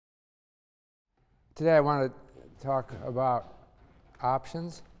Today I want to talk about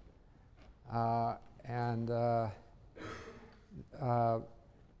options, well,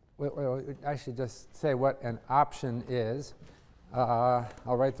 I should just say what an option is. I'll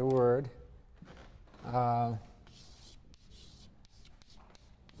write the word.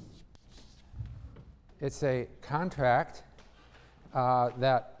 It's a contract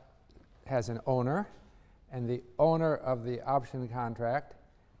that has an owner, and the owner of the option contract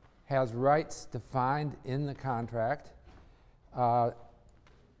has rights defined in the contract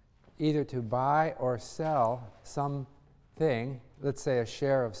either to buy or sell something, let's say a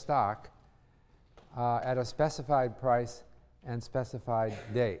share of stock, at a specified price and specified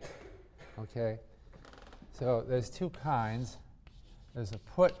date. Okay? So there's two kinds. There's a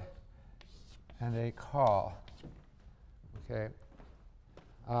put and a call. Okay?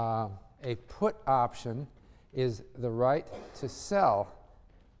 A put option is the right to sell.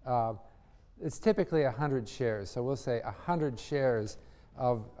 It's typically 100 shares. So we'll say 100 shares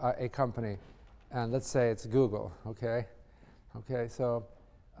of a company. And let's say it's Google. Okay? Okay, so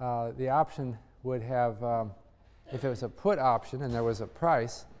the option would have, if it was a put option and there was a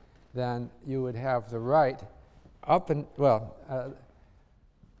price, then you would have the right up and, well, let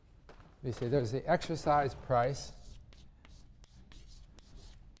me see, there's the exercise price.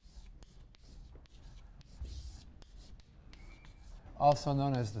 Also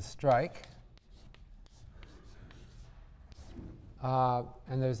known as the strike.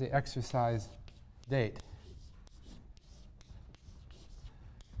 And there's the exercise date.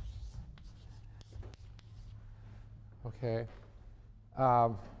 Okay. I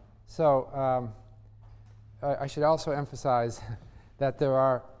should also emphasize that there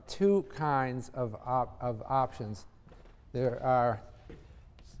are two kinds of options. There are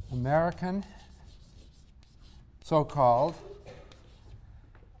American, so-called,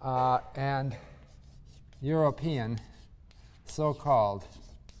 and European, so-called.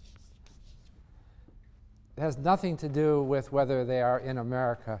 It has nothing to do with whether they are in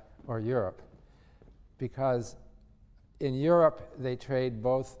America or Europe, because in Europe they trade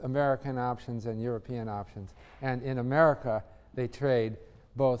both American options and European options, and in America they trade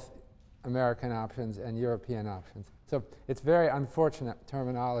both American options and European options. So it's very unfortunate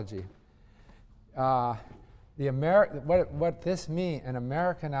terminology. What this means, an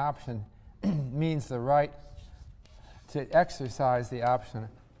American option, means the right to exercise the option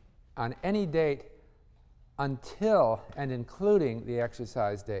on any date until and including the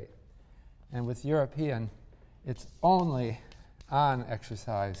exercise date. And with European, it's only on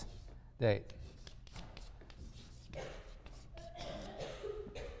exercise date.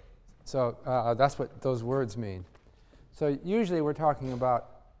 So that's what those words mean. So usually we're talking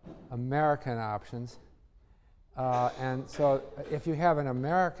about American options. And so if you have an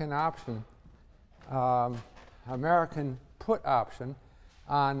American option, American put option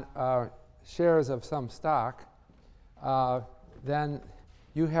on shares of some stock, then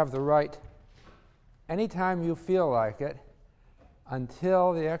you have the right anytime you feel like it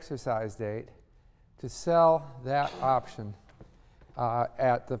until the exercise date to sell that option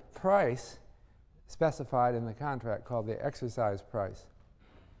at the price specified in the contract called the exercise price.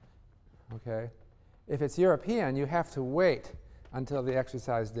 Okay? If it's European, you have to wait until the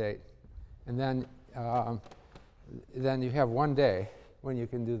exercise date, and then you have 1 day when you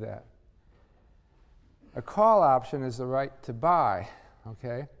can do that. A call option is the right to buy,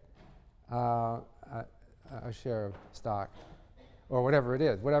 okay, a share of stock, or whatever it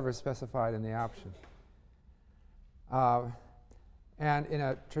is, whatever is specified in the option. And in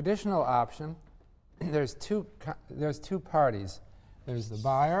a traditional option, there's two parties. There's the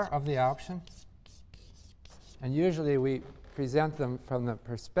buyer of the option, and usually we present them from the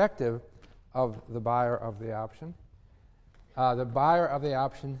perspective of the buyer of the option. The buyer of the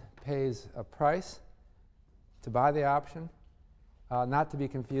option pays a price to buy the option, not to be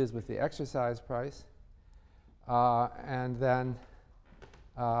confused with the exercise price, and then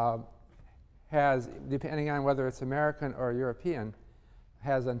has, depending on whether it's American or European,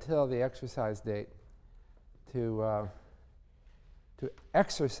 has until the exercise date to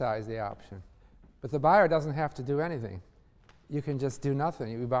exercise the option. But the buyer doesn't have to do anything. You can just do nothing.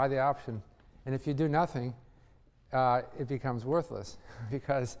 You buy the option, and if you do nothing, it becomes worthless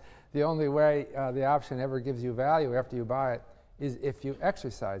because the only way the option ever gives you value after you buy it is if you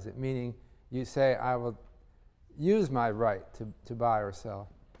exercise it, meaning you say, I will use my right to buy or sell.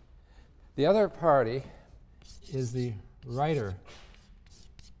 The other party is the writer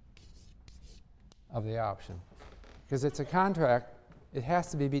of the option. Because it's a contract, it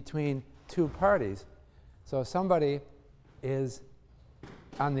has to be between two parties. So somebody is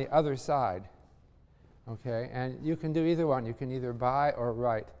on the other side. Okay, and you can do either one. You can either buy or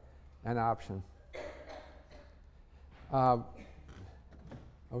write an option.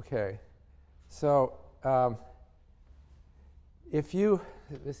 Okay, so if you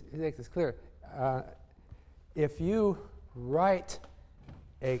make this clear, if you write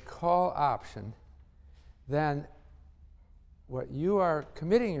a call option, then what you are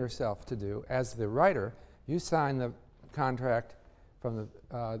committing yourself to do as the writer, you sign the contract from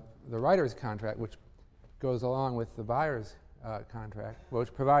the writer's contract, which goes along with the buyer's contract,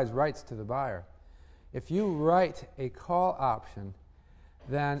 which provides rights to the buyer. If you write a call option,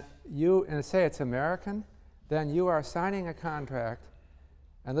 then you, and say it's American, then you are signing a contract,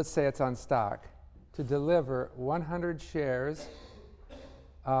 and let's say it's on stock, to deliver 100 shares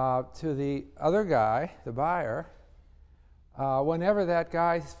to the other guy, the buyer, whenever that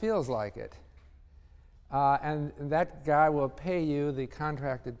guy feels like it. And that guy will pay you the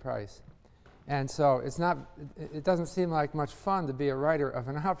contracted price. And so it doesn't seem like much fun to be a writer of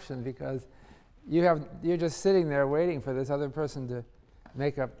an option, because you're just sitting there waiting for this other person to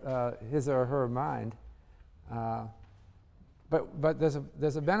make up his or her mind. But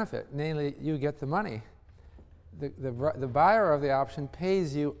there's a benefit, namely you get the money. The buyer of the option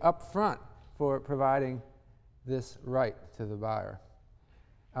pays you up front for providing this right to the buyer.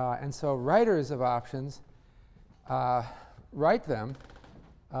 And so writers of options write them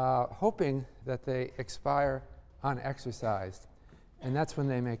hoping that they expire unexercised, and that's when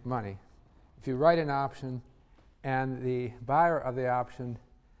they make money. If you write an option and the buyer of the option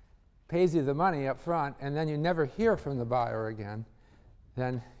pays you the money up front, and then you never hear from the buyer again,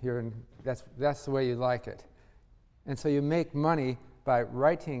 then that's the way you like it. And so you make money by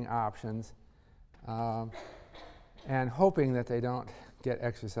writing options and hoping that they don't get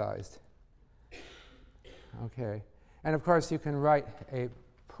exercised. Okay. And of course, you can write a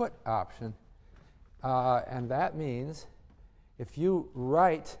put option, and that means if you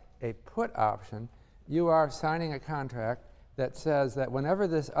write a put option, you are signing a contract that says that whenever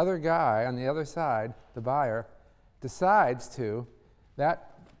this other guy on the other side, the buyer, decides to,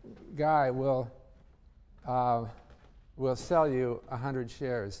 that guy will sell you 100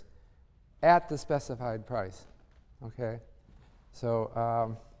 shares at the specified price. Okay?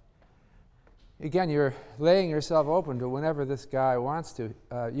 So again, you're laying yourself open to whenever this guy wants to.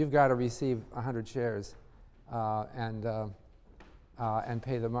 You've got to receive 100 shares and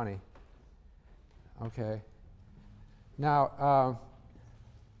pay the money. Okay. Now,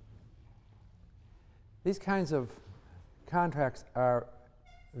 these kinds of contracts are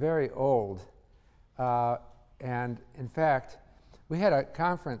very old. And in fact, we had a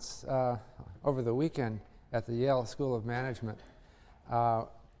conference over the weekend at the Yale School of Management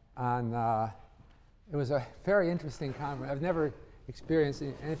it was a very interesting conference. I've never experienced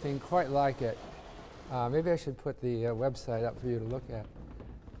anything quite like it. Maybe I should put the website up for you to look at.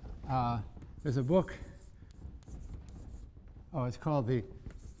 There's a book. It's called The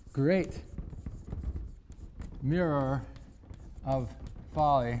Great Mirror of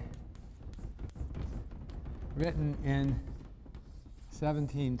Folly, written in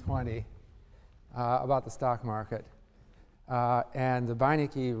 1720 about the stock market. And the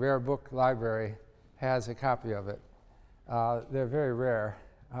Beinecke Rare Book Library has a copy of it. They're very rare.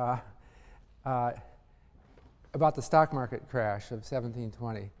 About the stock market crash of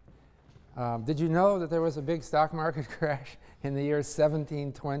 1720. Did you know that there was a big stock market crash in the year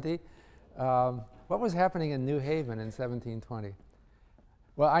 1720? What was happening in New Haven in 1720?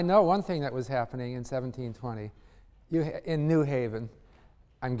 Well, I know one thing that was happening in 1720. In New Haven,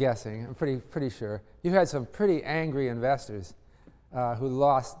 I'm guessing, I'm pretty sure, you had some pretty angry investors who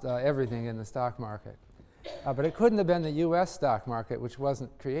lost everything in the stock market. But it couldn't have been the U.S. stock market, which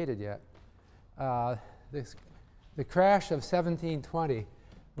wasn't created yet. The crash of 1720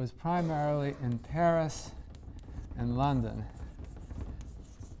 was primarily in Paris and London.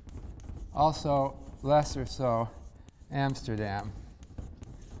 Also, less or so, Amsterdam.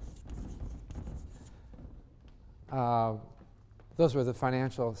 Those were the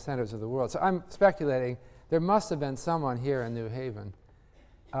financial centers of the world. So I'm speculating there must have been someone here in New Haven.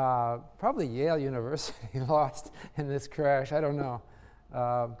 Probably Yale University lost in this crash. I don't know.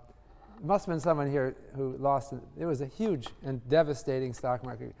 Must have been someone here who lost. It was a huge and devastating stock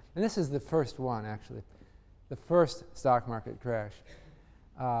market. And this is the first one, actually. The first stock market crash.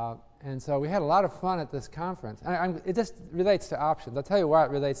 And so we had a lot of fun at this conference. It just relates to options. I'll tell you why it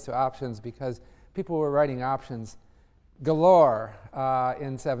relates to options, because people were writing options galore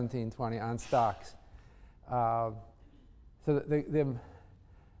in 1720 on stocks. So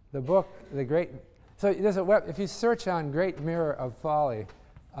the book, The Great... So there's a web... If you search on Great Mirror of Folly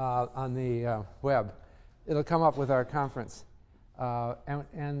on the web, it'll come up with our conference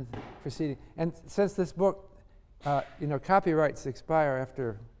and proceeding. And since this book, copyrights expire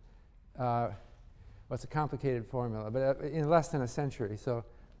after, it's a complicated formula, but in less than a century. So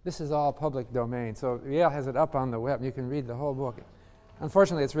this is all public domain. So Yale has it up on the web. You can read the whole book.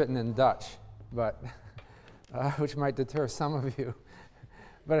 Unfortunately, it's written in Dutch, but which might deter some of you.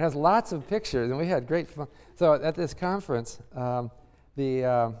 But it has lots of pictures, and we had great fun. So at this conference, it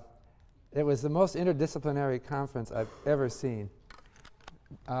was the most interdisciplinary conference I've ever seen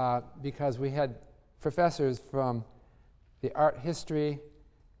because we had professors from the art history,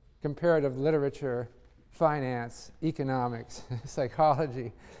 comparative literature, finance, economics,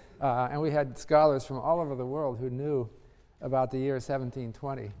 psychology, and we had scholars from all over the world who knew about the year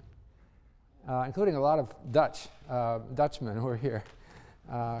 1720, including a lot of Dutchmen who were here.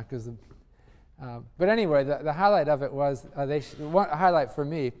 But anyway, the highlight of it was, one highlight for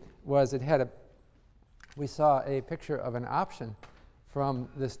me was it had we saw a picture of an option from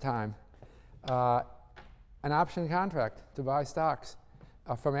this time, an option contract to buy stocks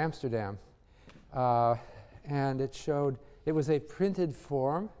from Amsterdam. And it showed, it was a printed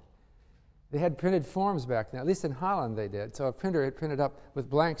form. They had printed forms back then, at least in Holland they did. So a printer had printed up with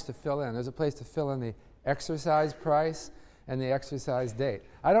blanks to fill in. There's a place to fill in the exercise price and the exercise date.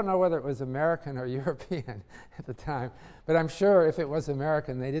 I don't know whether it was American or European at the time, but I'm sure if it was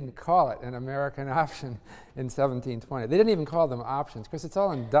American, they didn't call it an American option in 1720. They didn't even call them options, because it's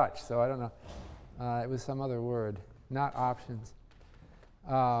all in Dutch, so I don't know. It was some other word, not options.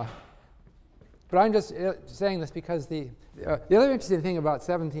 But I'm just saying this because the other interesting thing about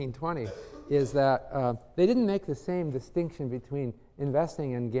 1720 is that they didn't make the same distinction between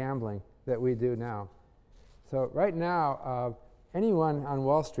investing and gambling that we do now. So right now, anyone on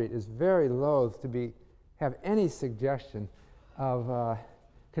Wall Street is very loath to have any suggestion of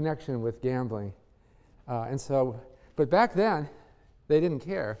connection with gambling. But back then, they didn't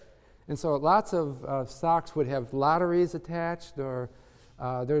care. And so lots of stocks would have lotteries attached, or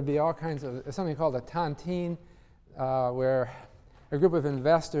there would be all kinds of, something called a tontine, where a group of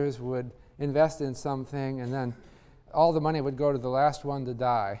investors would invest in something, and then all the money would go to the last one to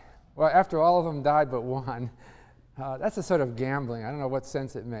die. Well, after all of them died but one, that's a sort of gambling. I don't know what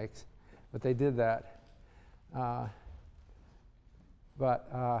sense it makes, but they did that. But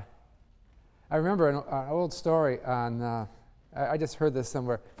I remember an old story on, I just heard this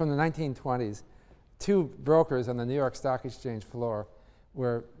somewhere, from the 1920s. Two brokers on the New York Stock Exchange floor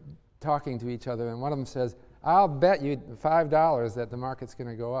were talking to each other, and one of them says, "I'll bet you $5 that the market's going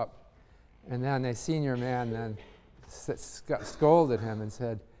to go up." And then a senior man then scolded him and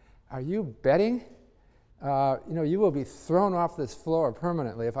said, "Are you betting? You will be thrown off this floor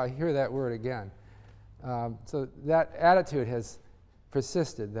permanently if I hear that word again." So that attitude has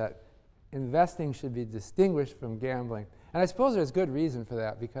persisted, that investing should be distinguished from gambling. And I suppose there's good reason for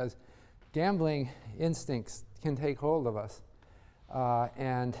that, because gambling instincts can take hold of us.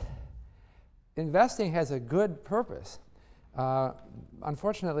 And investing has a good purpose.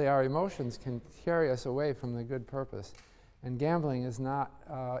 Unfortunately, our emotions can carry us away from the good purpose. And gambling is not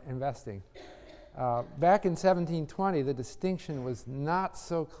investing. Back in 1720, the distinction was not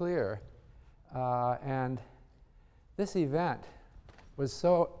so clear. And this event was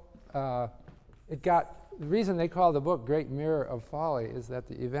so, the reason they call the book Great Mirror of Folly is that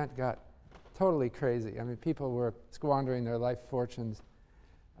the event got totally crazy. I mean, people were squandering their life fortunes.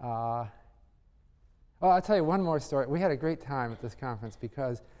 I'll tell you one more story. We had a great time at this conference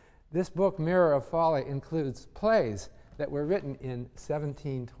because this book, Mirror of Folly, includes plays that were written in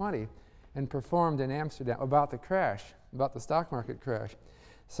 1720 and performed in Amsterdam about the crash, about the stock market crash.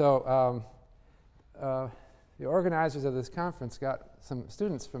 So the organizers of this conference got some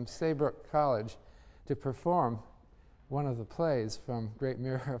students from Saybrook College to perform one of the plays from Great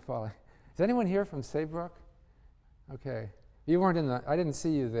Mirror of Folly. Is anyone here from Saybrook? Okay. You weren't I didn't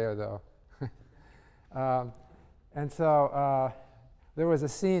see you there, though. And so there was a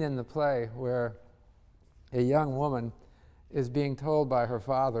scene in the play where a young woman is being told by her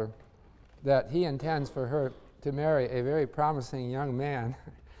father that he intends for her to marry a very promising young man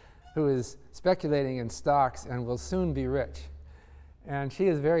who is speculating in stocks and will soon be rich. And she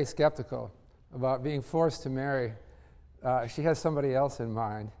is very skeptical about being forced to marry. She has somebody else in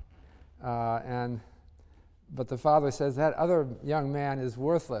mind. But the father says that other young man is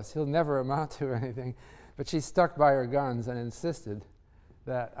worthless. He'll never amount to anything. But she stuck by her guns and insisted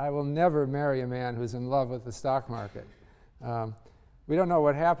that I will never marry a man who's in love with the stock market. We don't know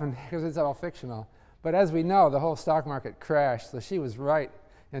what happened because it's all fictional. But as we know, the whole stock market crashed, so she was right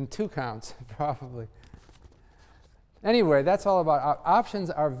in 2 counts, probably. Anyway, that's all about options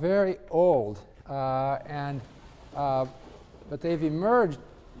are very old. But they've emerged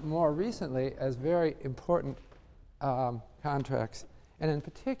more recently as very important contracts. And in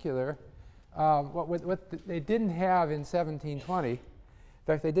particular, what they didn't have in 1720, in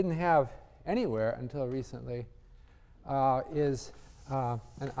fact, they didn't have anywhere until recently, is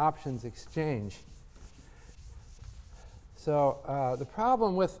an options exchange. So the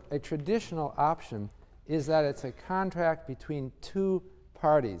problem with a traditional option is that it's a contract between two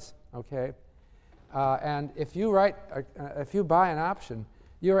parties, okay? And if you buy an option,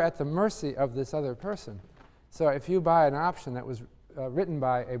 you're at the mercy of this other person. So if you buy an option that was written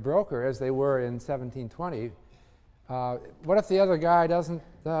by a broker, as they were in 1720, what if the other guy doesn't,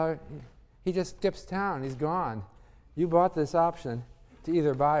 he just skips town, he's gone. You bought this option to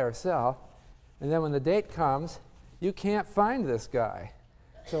either buy or sell, and then when the date comes, you can't find this guy.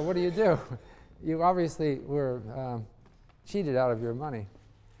 So what do? You obviously were cheated out of your money.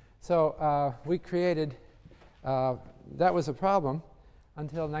 So we created, that was a problem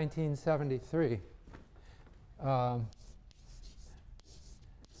until 1973.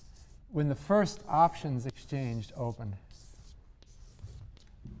 When the first options exchange opened.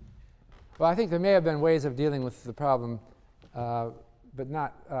 Well, I think there may have been ways of dealing with the problem, but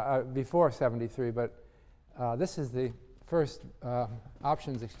not before 73, but this is the first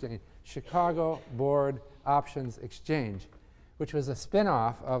options exchange, Chicago Board Options Exchange, which was a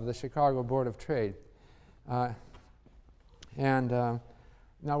spin-off of the Chicago Board of Trade. Now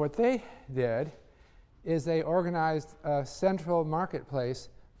what they did is they organized a central marketplace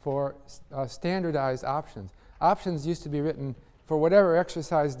for standardized options. Options used to be written for whatever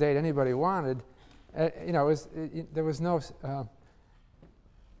exercise date anybody wanted. There was no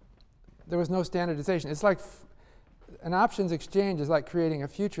standardization. It's like an options exchange is like creating a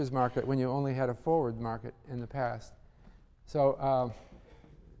futures market when you only had a forward market in the past. So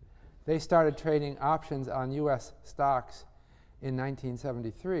they started trading options on U.S. stocks in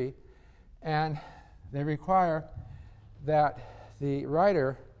 1973, and they require that the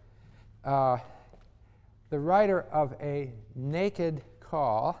writer of a naked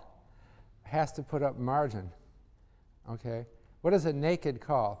call has to put up margin. Okay? What is a naked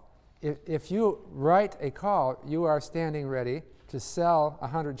call? If you write a call, you are standing ready to sell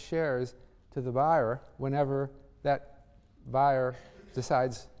 100 shares to the buyer whenever that buyer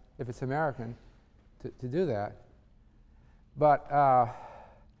decides, if it's American, to do that. But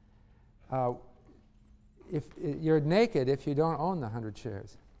if you're naked if you don't own the 100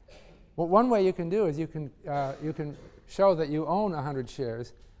 shares. Well, one way you can do is you can show that you own 100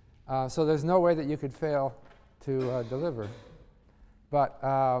 shares, so there's no way that you could fail to deliver.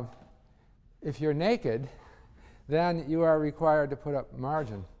 But if you're naked, then you are required to put up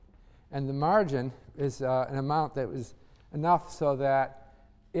margin. And the margin is an amount that was enough so that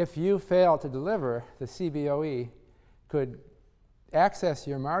if you fail to deliver, the CBOE could access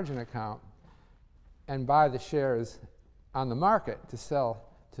your margin account and buy the shares on the market to sell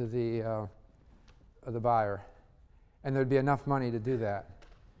to the buyer. And there'd be enough money to do that.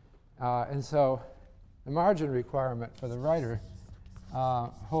 And so the margin requirement for the writer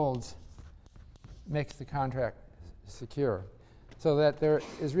makes the contract secure, so that there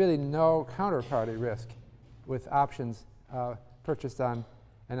is really no counterparty risk with options purchased on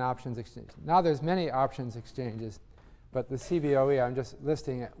an options exchange. Now there's many options exchanges, but the CBOE, I'm just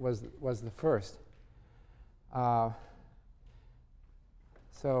listing it, was the first. Now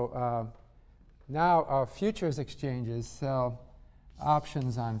futures exchanges sell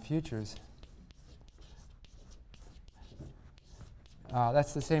options on futures.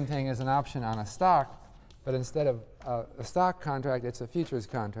 That's the same thing as an option on a stock, but instead of a stock contract, it's a futures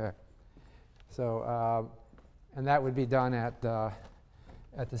contract. So, and that would be done at the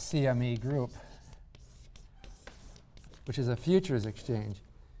CME group, which is a futures exchange.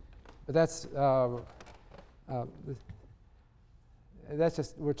 But that's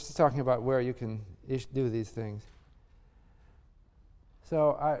just, we're just talking about where you can do these things.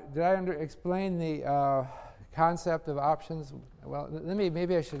 So did I explain the concept of options? Well,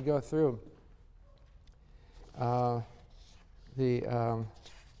 maybe I should go through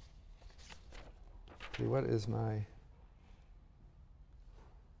what is my,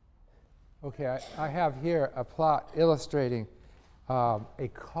 okay, I have here a plot illustrating a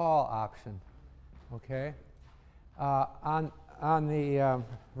call option, okay? On the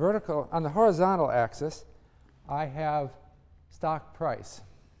horizontal axis, I have stock price.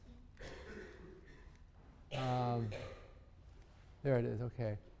 There it is,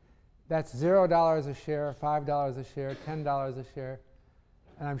 okay. That's $0 a share, $5 a share, $10 a share,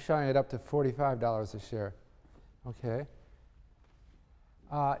 and I'm showing it up to $45 a share, okay?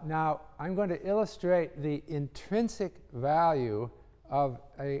 Now, I'm going to illustrate the intrinsic value of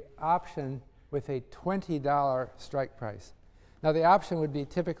an option with a $20 strike price. Now, the option would be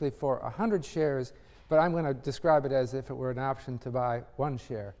typically for 100 shares, but I'm going to describe it as if it were an option to buy 1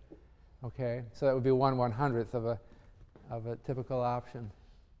 share. Okay? So that would be 1/100th of a typical option.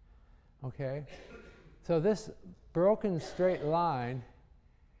 Okay? So this broken straight line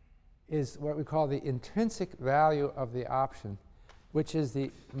is what we call the intrinsic value of the option, which is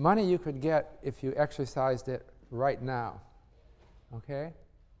the money you could get if you exercised it right now. Okay?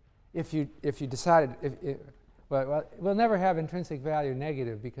 If you decided, well, we'll never have intrinsic value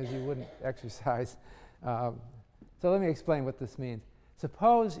negative because you wouldn't exercise. So let me explain what this means.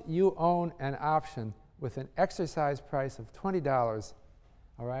 Suppose you own an option with an exercise price of $20,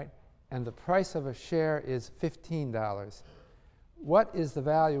 all right, and the price of a share is $15. What is the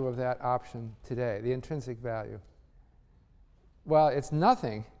value of that option today, the intrinsic value? Well, it's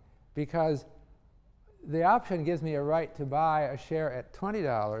nothing, because the option gives me a right to buy a share at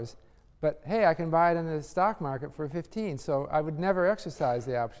 $20, but hey, I can buy it in the stock market for $15, so I would never exercise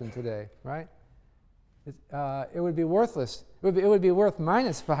the option today, right? It would be worthless. It would be worth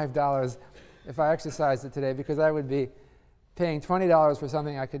minus $5 if I exercised it today, because I would be paying $20 for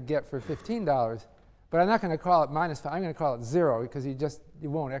something I could get for $15. But I'm not going to call it minus 5. I'm going to call it 0, because you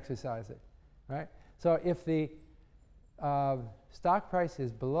won't exercise it, right? So if the stock price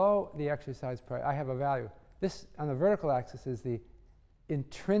is below the exercise price, I have a value. This, on the vertical axis, is the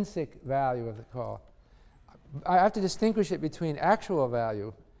intrinsic value of the call. I have to distinguish it between actual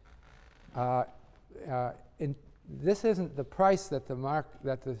value. This isn't the price that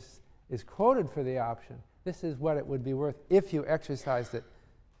this is quoted for the option. This is what it would be worth if you exercised it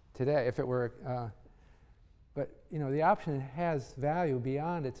today. If it were, but the option has value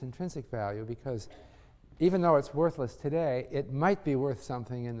beyond its intrinsic value, because even though it's worthless today, it might be worth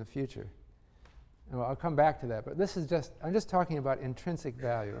something in the future. And I'll come back to that. But I'm just talking about intrinsic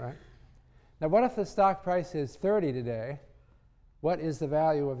value, right? Now, what if the stock price is 30 today? What is the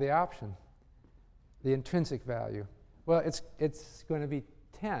value of the option? The intrinsic value. Well, it's going to be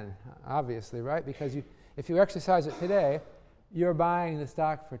 10, obviously, right? Because if you exercise it today, you're buying the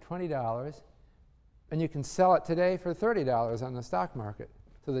stock for $20, and you can sell it today for $30 on the stock market.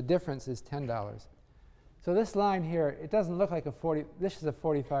 So the difference is $10. So this line here, it doesn't look like this is a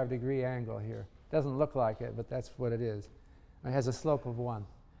 45-degree angle here. It doesn't look like it, but that's what it is. It has a slope of 1.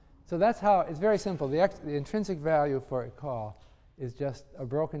 So that's how, it's very simple. The intrinsic value for a call is just a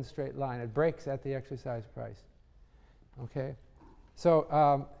broken straight line. It breaks at the exercise price. Okay? So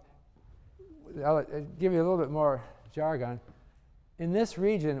I'll give you a little bit more jargon. In this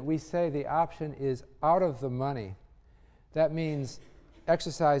region, we say the option is out of the money. That means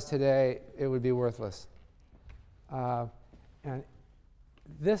exercise today, it would be worthless. And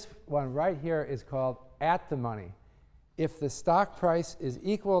this one right here is called at the money. If the stock price is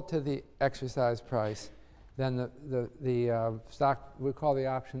equal to the exercise price, then the stock, we call the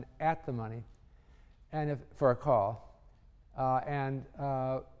option at the money, and for a call.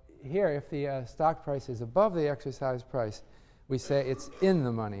 Here, if the stock price is above the exercise price, we say it's in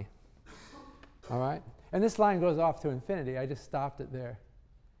the money. All right? And this line goes off to infinity. I just stopped it there.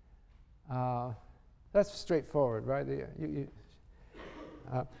 That's straightforward, right?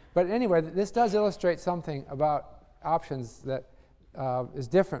 But anyway, this does illustrate something about options that is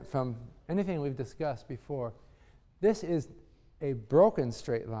different from anything we've discussed before. This is a broken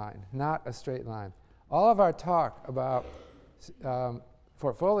straight line, not a straight line. All of our talk about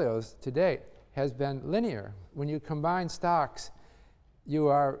portfolios to date has been linear. When you combine stocks, you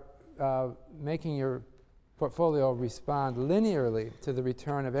are making your portfolio respond linearly to the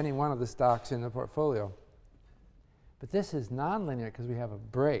return of any one of the stocks in the portfolio. But this is nonlinear because we have a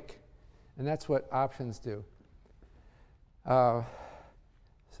break, and that's what options do.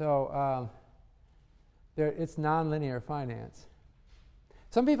 It's nonlinear finance.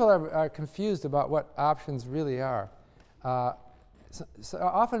 Some people are confused about what options really are. So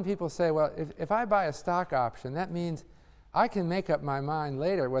often people say, well, if I buy a stock option, that means I can make up my mind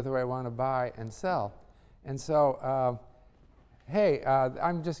later whether I want to buy and sell. And so, hey,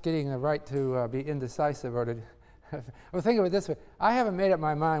 I'm just getting the right to be indecisive, or to well, think of it this way. I haven't made up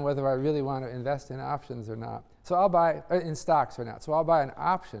my mind whether I really want to invest in options or not. So I'll buy in stocks or not. So I'll buy an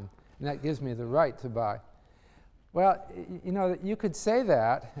option, and that gives me the right to buy. Well, you could say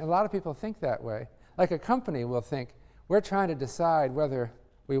that, and a lot of people think that way. Like a company will think, we're trying to decide whether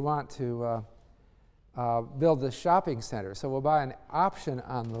we want to build this shopping center. So we'll buy an option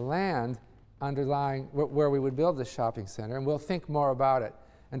on the land underlying where we would build the shopping center, and we'll think more about it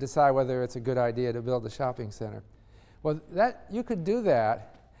and decide whether it's a good idea to build a shopping center. Well, you could do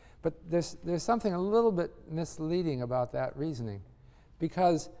that, but there's something a little bit misleading about that reasoning,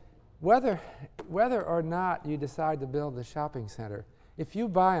 because whether or not you decide to build a shopping center, if you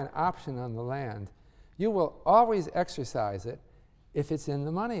buy an option on the land, you will always exercise it if it's in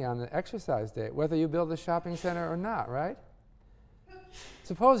the money on the exercise date, whether you build a shopping center or not, right?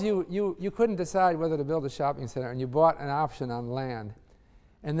 Suppose you couldn't decide whether to build a shopping center and you bought an option on land,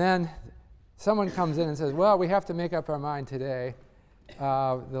 and then someone comes in and says, well, we have to make up our mind today.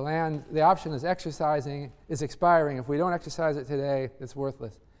 The option is expiring. If we don't exercise it today, it's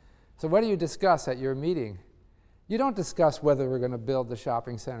worthless. So what do you discuss at your meeting? You don't discuss whether we're going to build the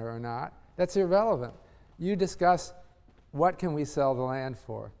shopping center or not. That's irrelevant. You discuss what can we sell the land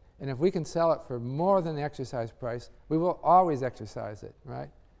for. And if we can sell it for more than the exercise price, we will always exercise it, right?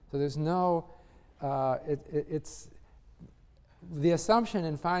 So there's no, it's the assumption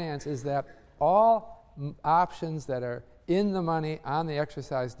in finance is that all options that are in the money on the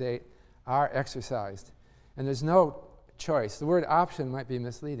exercise date are exercised. And there's no choice. The word option might be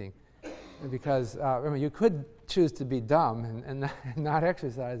misleading because you could choose to be dumb and not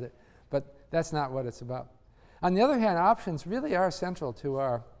exercise it, but that's not what it's about. On the other hand, options really are central to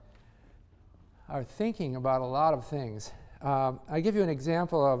our thinking about a lot of things. I'll give you an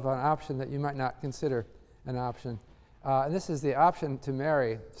example of an option that you might not consider an option. And this is the option to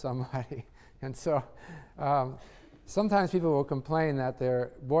marry somebody. And so sometimes people will complain that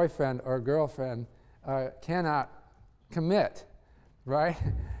their boyfriend or girlfriend cannot commit, right?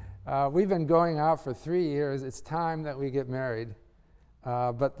 We've been going out for 3 years. It's time that we get married.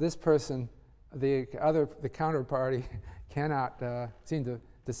 But this person, the counterparty, cannot seem to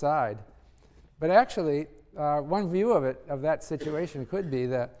decide. But actually, one view of that situation could be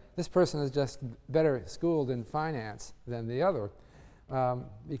that this person is just better schooled in finance than the other.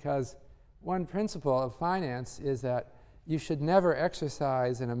 Because one principle of finance is that you should never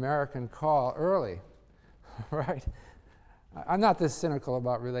exercise an American call early, right? I'm not this cynical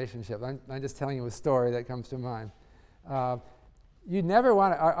about relationships. I'm just telling you a story that comes to mind. You never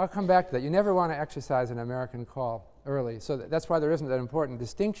want to, I'll come back to that. You never want to exercise an American call early. So that's why there isn't that important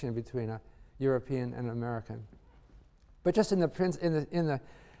distinction between a European and American. But just in the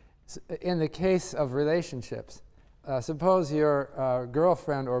case of relationships, suppose your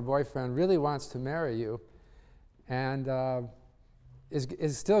girlfriend or boyfriend really wants to marry you and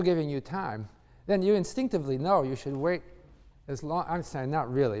is still giving you time, then you instinctively know you should wait as long. I'm saying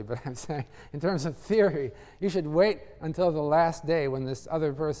not really, but I'm saying in terms of theory, you should wait until the last day when this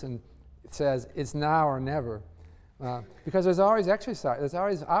other person says it's now or never. Because there's always exercise, there's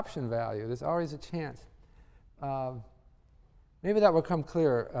always option value, there's always a chance. Maybe that will come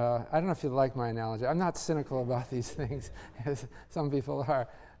clearer. I don't know if you like my analogy. I'm not cynical about these things, as some people are.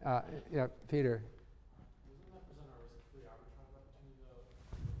 Yeah, Peter. Doesn't that present a risk-free arbitrage opportunity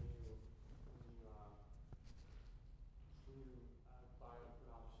when you buy a put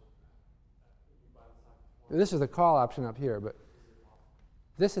option? If you buy the stock. This is a call option up here, but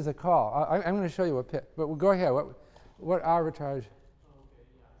this is a call. I'm going to show you a pit, but go ahead. What arbitrage? Oh, okay,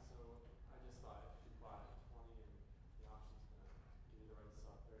 yeah. So I just thought if you buy 20 and the option's going to give you the right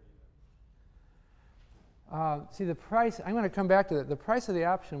to sell 30. See, the price, I'm going to come back to that. The price of the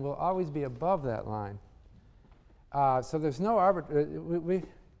option will always be above that line. So there's no arbitrage.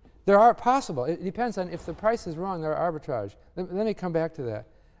 There are possible. It depends on if the price is wrong, there are arbitrage. Let me come back to that.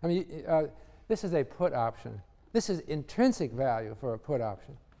 I mean, this is a put option. This is intrinsic value for a put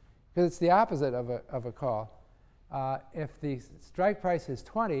option because it's the opposite of a call. If the strike price is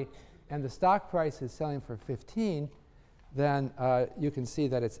 20 and the stock price is selling for 15, then you can see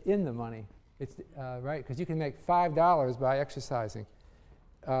that it's in the money. It's right, because you can make $5 by exercising.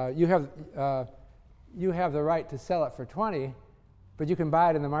 You have the right to sell it for 20, but you can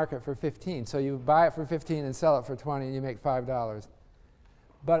buy it in the market for 15. So you buy it for 15 and sell it for 20, and you make $5.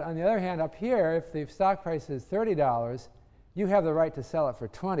 But on the other hand, up here, if the stock price is $30, you have the right to sell it for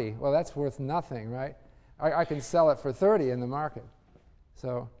 20. Well, that's worth nothing, right? I can sell it for 30 in the market.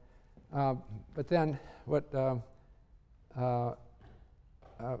 So, but then what?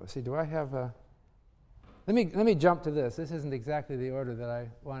 See, do I have a? Let me jump to this. This isn't exactly the order that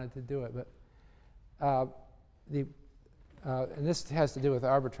I wanted to do it, but and this has to do with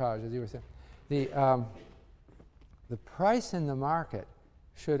arbitrage, as you were saying. The price in the market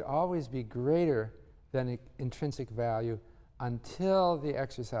should always be greater than intrinsic value until the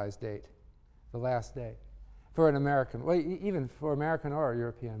exercise date, the last day, for an American. Well, even for American or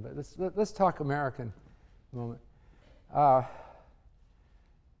European, but let's talk American a moment.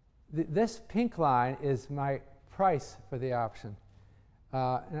 This pink line is my price for the option.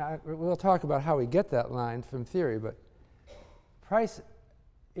 And we'll talk about how we get that line from theory, but price,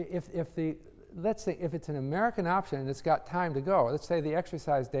 let's say if it's an American option and it's got time to go, let's say the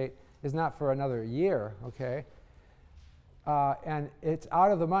exercise date is not for another year, okay, and it's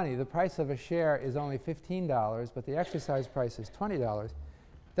out of the money. The price of a share is only $15, but the exercise price is $20.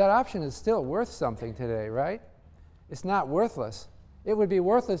 That option is still worth something today, right? It's not worthless. It would be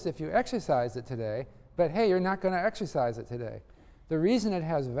worthless if you exercised it today, but hey, you're not going to exercise it today. The reason it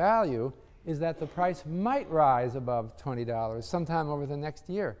has value is that the price might rise above $20 sometime over the next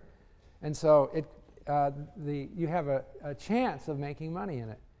year. And so you have a chance of making money in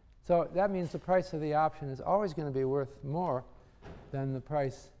it. So that means the price of the option is always going to be worth more than the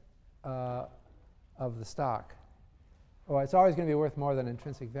price of the stock. Or it's always going to be worth more than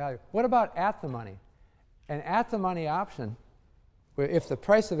intrinsic value. What about at the money? An at the money option, where if the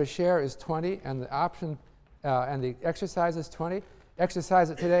price of a share is 20 and the option and the exercise is 20, exercise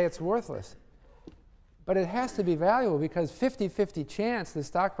it today, it's worthless. But it has to be valuable because 50-50 chance the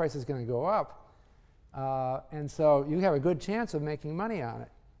stock price is going to go up. And so you have a good chance of making money on it.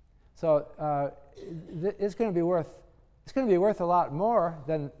 So it's going to be worth a lot more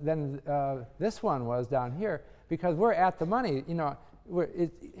than this one was down here because we're at the money. You know,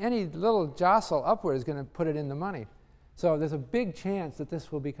 any little jostle upward is going to put it in the money. So there's a big chance that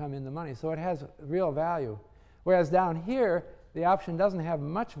this will become in the money. So it has real value. Whereas down here, the option doesn't have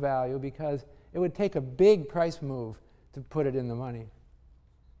much value because it would take a big price move to put it in the money.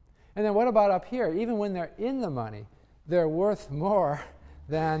 And then what about up here? Even when they're in the money, they're worth more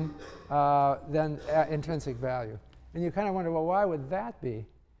than intrinsic value. And you kind of wonder, well, why would that be?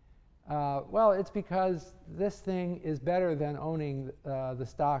 Well, it's because this thing is better than owning the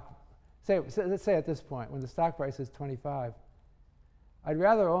stock. Let's say at this point, when the stock price is 25, I'd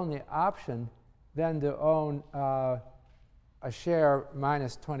rather own the option than to own a share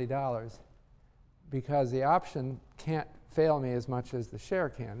minus $20 because the option can't fail me as much as the share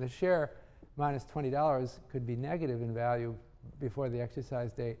can. The share minus $20 could be negative in value before the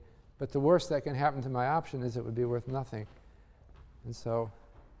exercise date, but the worst that can happen to my option is it would be worth nothing. And so,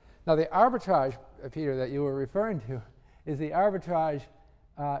 now the arbitrage, Peter, that you were referring to is the arbitrage.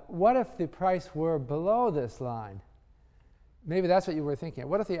 What if the price were below this line? Maybe that's what you were thinking.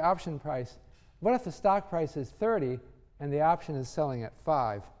 What if the option price, what if the stock price is 30 and the option is selling at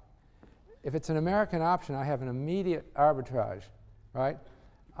 5? If it's an American option, I have an immediate arbitrage, right?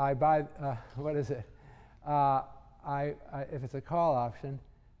 I buy, what is it? If it's a call option,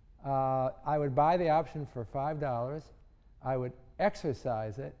 I would buy the option for $5. I would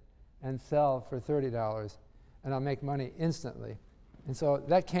exercise it and sell for $30, and I'll make money instantly. And so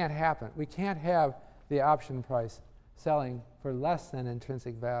that can't happen. We can't have the option price selling for less than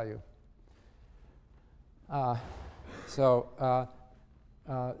intrinsic value. You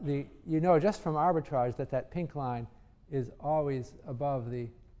know just from arbitrage that pink line is always above the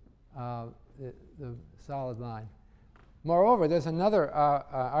solid line. Moreover, there's another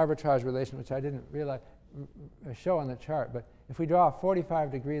arbitrage relation which I didn't show on the chart, but if we draw a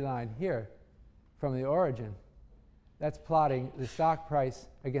 45-degree line here from the origin, that's plotting the stock price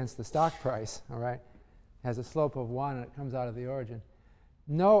against the stock price, all right? It has a slope of 1 and it comes out of the origin.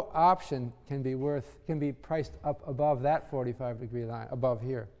 No option can be priced up above that 45-degree line, above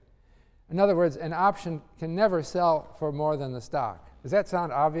here. In other words, an option can never sell for more than the stock. Does that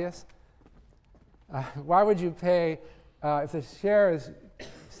sound obvious? Why would you pay, if the share is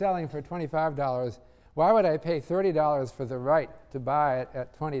selling for $25, why would I pay $30 for the right to buy it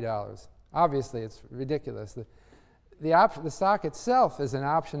at $20? Obviously, it's ridiculous. The stock itself is an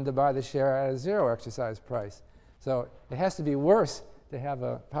option to buy the share at a 0 exercise price. So it has to be worse to have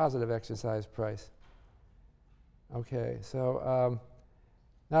a positive exercise price. Okay, so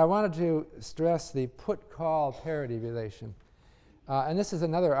now I wanted to stress the put-call parity relation. And this is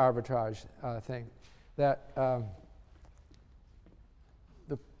another arbitrage thing, that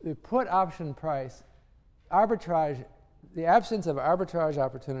the put option price, arbitrage, the absence of arbitrage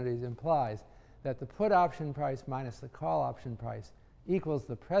opportunities implies that the put option price minus the call option price equals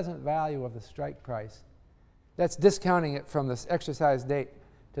the present value of the strike price. That's discounting it from this exercise date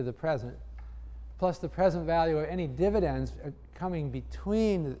to the present, plus the present value of any dividends coming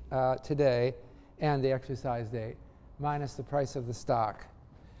between today and the exercise date, minus the price of the stock.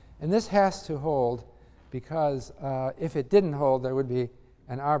 And this has to hold because if it didn't hold, there would be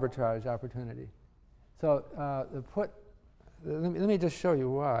an arbitrage opportunity. So let me just show you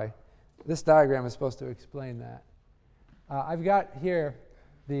why. This diagram is supposed to explain that. I've got here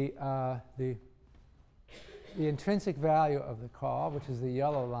the intrinsic value of the call, which is the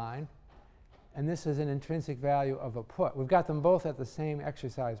yellow line, and this is an intrinsic value of a put. We've got them both at the same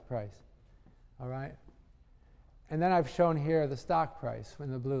exercise price, all right? And then I've shown here the stock price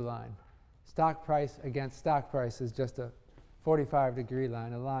in the blue line. Stock price against stock price is just a 45-degree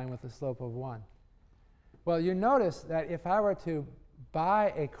line, a line with a slope of 1. Well, you notice that if I were to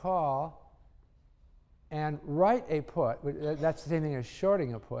buy a call and write a put, that's the same thing as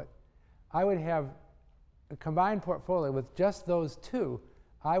shorting a put, I would have a combined portfolio with just those two.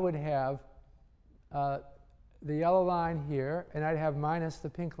 I would have the yellow line here, and I'd have minus the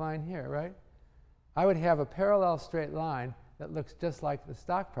pink line here, right? I would have a parallel straight line that looks just like the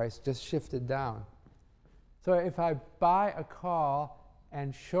stock price, just shifted down. So if I buy a call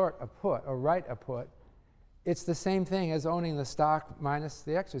and short a put, or write a put, it's the same thing as owning the stock minus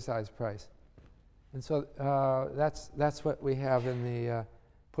the exercise price. And so that's what we have in the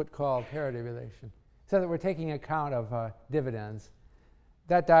put-call parity relation. So that we're taking account of dividends.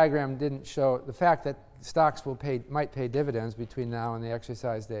 That diagram didn't show the fact that stocks might pay dividends between now and the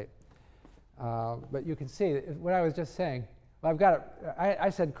exercise date. But you can see what I was just saying. Well, I've got I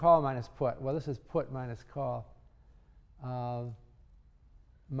said call minus put. Well, this is put minus call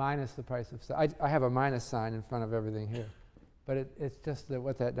minus the price of stock. I have a minus sign in front of everything here. But it's just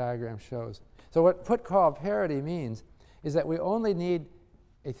what that diagram shows. So what put-call parity means is that we only need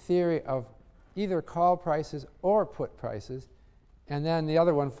a theory of either call prices or put prices, and then the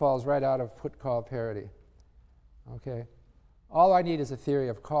other one falls right out of put-call parity. Okay? All I need is a theory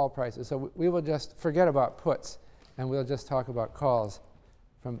of call prices. So we will just forget about puts, and we'll just talk about calls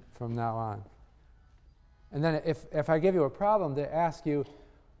from now on. And then if I give you a problem to ask you,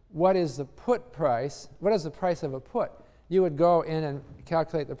 what is the put price? What is the price of a put? You would go in and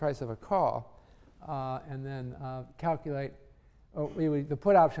calculate the price of a call, and then calculate the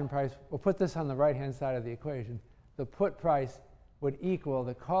put option price. We'll put this on the right-hand side of the equation. The put price would equal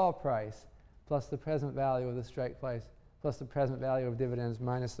the call price plus the present value of the strike price plus the present value of dividends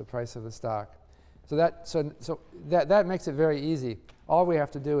minus the price of the stock. So that makes it very easy. All we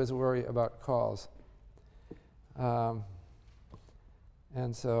have to do is worry about calls. And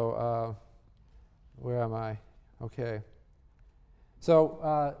so where am I? Okay.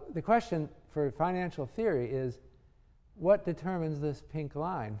 So the question for financial theory is, what determines this pink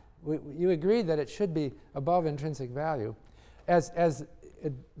line? You agreed that it should be above intrinsic value. As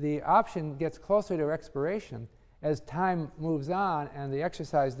the option gets closer to expiration, as time moves on and the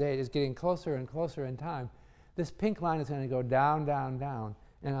exercise date is getting closer and closer in time, this pink line is going to go down, down, down.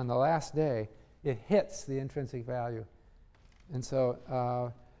 And on the last day, it hits the intrinsic value. And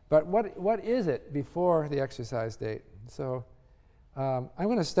so, but what is it before the exercise date? So I'm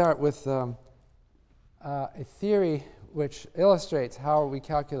going to start with a theory which illustrates how we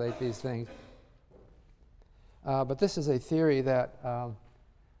calculate these things. But this is a theory that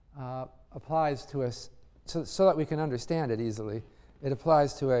applies to us so that we can understand it easily. It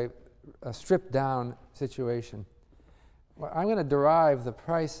applies to a stripped-down situation. Well, I'm going to derive the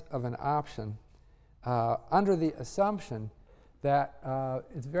price of an option under the assumption that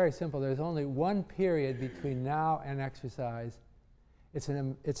it's very simple. There's only one period between now and exercise. It's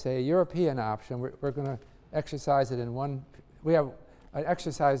a European option. We're going to exercise it in one. We have an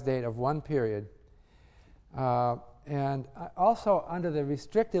exercise date of one period. And also under the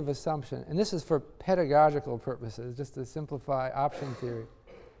restrictive assumption, and this is for pedagogical purposes, just to simplify option theory,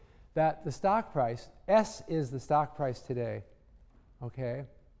 that the stock price, S is the stock price today, okay?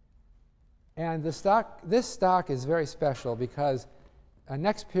 And this stock is very special because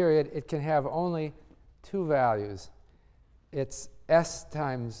next period it can have only two values. It's S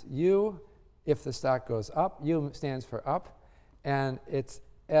times U if the stock goes up. U stands for up. And it's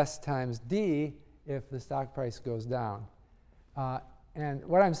S times D if the stock price goes down. And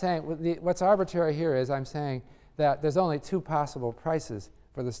what I'm saying, what's arbitrary here is I'm saying that there's only two possible prices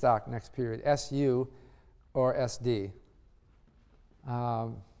for the stock next period, SU or SD.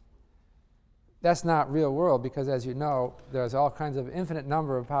 That's not real world because, as you know, there's all kinds of infinite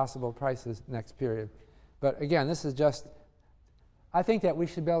number of possible prices next period. But again, this is just, I think that we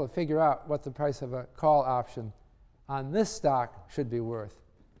should be able to figure out what the price of a call option on this stock should be worth.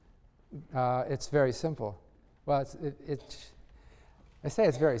 It's very simple. Well, I say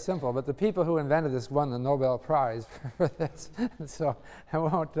it's very simple, but the people who invented this won the Nobel Prize for this. So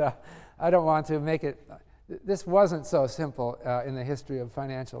I don't want to make it, this wasn't so simple in the history of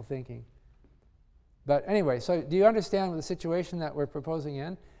financial thinking. But anyway, so do you understand the situation that we're proposing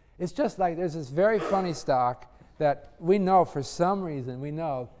in? It's just like there's this very funny stock that we know for some reason, we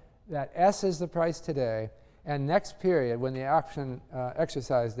know that S is the price today, and next period, when the option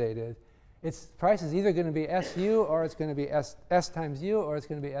exercise date is, its price is either going to be SU or it's going to be S times U or it's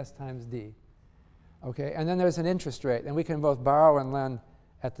going to be S times D. Okay, and then there's an interest rate, and we can both borrow and lend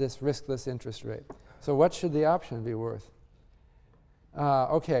at this riskless interest rate. So what should the option be worth?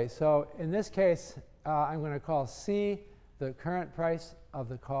 Okay, so in this case, I'm going to call C the current price of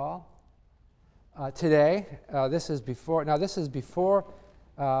the call. Today, this is before. Now, this is before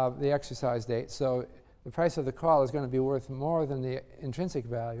the exercise date, so the price of the call is going to be worth more than the intrinsic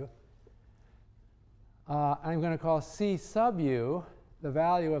value. I'm going to call C sub u the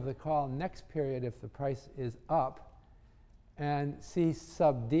value of the call next period if the price is up, and C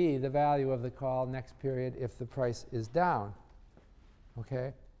sub d the value of the call next period if the price is down.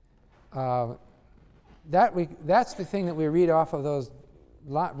 Okay, that's the thing that we read off of those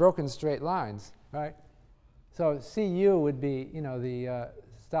broken straight lines, right? So CU would be, the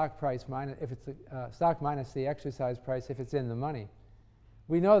stock price minus, if it's the stock minus the exercise price if it's in the money.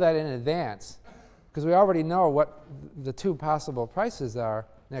 We know that in advance because we already know what the two possible prices are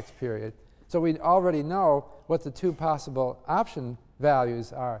next period. So we already know what the two possible option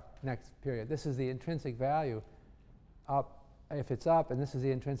values are next period. This is the intrinsic value up if it's up, and this is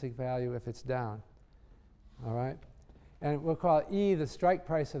the intrinsic value if it's down. All right? And we'll call E the strike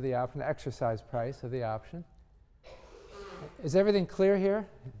price of the option, the exercise price of the option. Is everything clear here?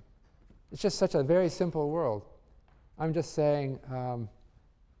 It's just such a very simple world. I'm just saying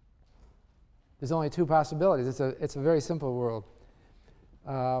there's only two possibilities. It's a very simple world.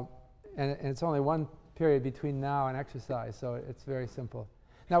 And it's only one period between now and exercise, so it's very simple.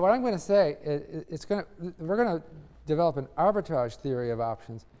 Now, what I'm going to say, we're going to develop an arbitrage theory of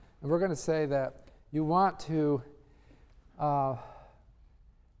options, and we're going to say that you want to,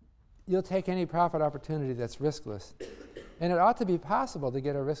 you'll take any profit opportunity that's riskless. And it ought to be possible to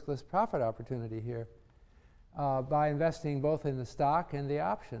get a riskless profit opportunity here by investing both in the stock and the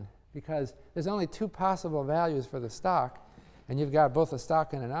option, because there's only two possible values for the stock, and you've got both a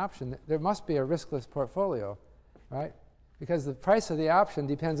stock and an option. There must be a riskless portfolio, right? Because the price of the option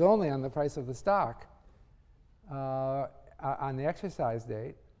depends only on the price of the stock on the exercise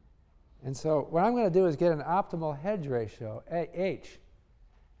date. And so what I'm going to do is get an optimal hedge ratio, H,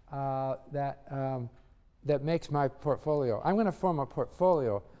 that makes my portfolio. I'm going to form a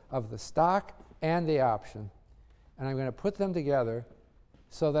portfolio of the stock and the option, and I'm going to put them together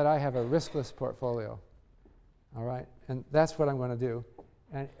so that I have a riskless portfolio. All right? And that's what I'm going to do.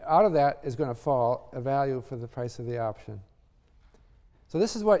 And out of that is going to fall a value for the price of the option. So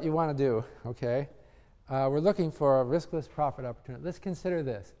this is what you want to do, okay? We're looking for a riskless profit opportunity. Let's consider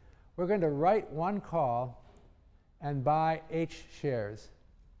this. We're going to write one call and buy H shares,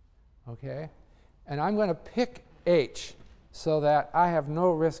 okay? And I'm going to pick H so that I have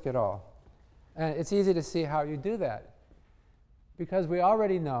no risk at all. And it's easy to see how you do that, because we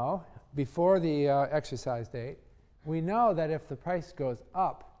already know, before the exercise date, we know that if the price goes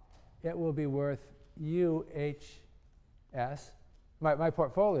up, it will be worth UHS. My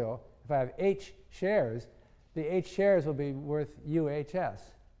portfolio, if I have H shares, the H shares will be worth UHS,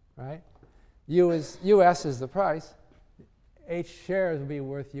 right? US is the price. H shares will be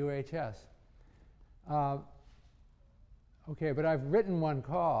worth UHS. Okay, but I've written one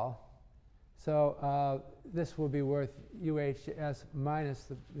call, so this will be worth UHS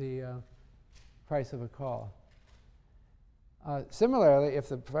minus the price of a call. Similarly, if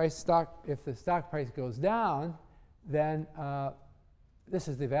the stock price goes down, then this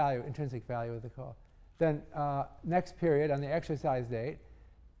is the value, intrinsic value of the call. Then next period, on the exercise date,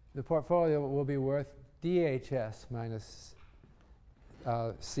 the portfolio will be worth DHS minus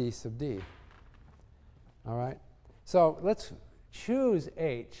C sub D. All right? So let's choose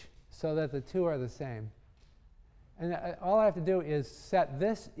H so that the two are the same. And all I have to do is set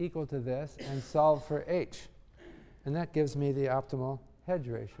this equal to this and solve for H. And that gives me the optimal hedge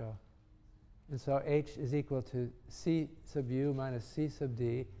ratio. And so H is equal to C sub U minus C sub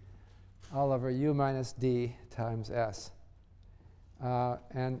D all over U minus D times S.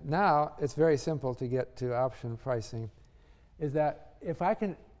 And now it's very simple to get to option pricing, is that if I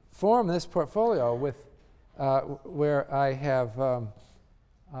can form this portfolio with where I have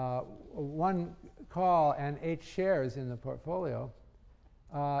one call and H shares in the portfolio,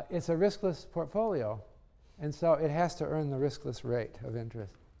 it's a riskless portfolio. And so it has to earn the riskless rate of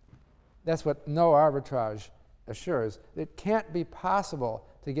interest. That's what no arbitrage assures. It can't be possible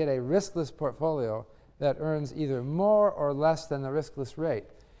to get a riskless portfolio that earns either more or less than the riskless rate.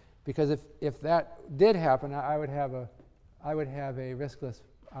 Because if that did happen, I would have a riskless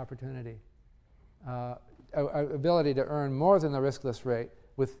opportunity, ability to earn more than the riskless rate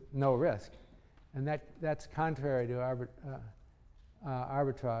with no risk. And that's contrary to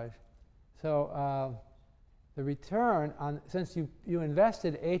arbitrage. So the return on, since you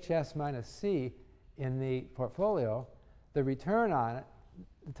invested HS minus C in the portfolio, the return on it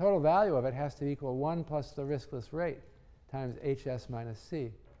the total value of it has to equal 1 plus the riskless rate times HS minus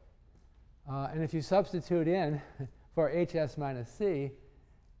C. And if you substitute in for HS minus C,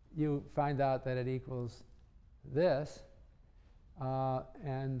 you find out that it equals this.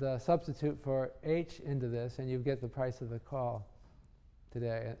 And substitute for H into this, and you get the price of the call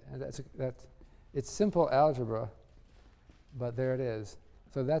today. And it's simple algebra, but there it is.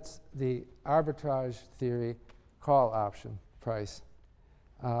 So that's the arbitrage theory call option price.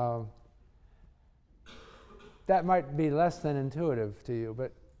 That might be less than intuitive to you,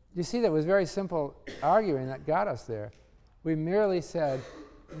 but you see that was very simple arguing that got us there. We merely said,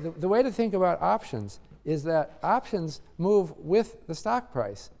 the way to think about options is that options move with the stock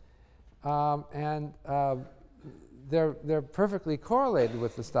price. They're perfectly correlated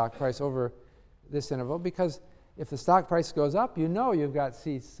with the stock price over this interval, because if the stock price goes up, you know you've got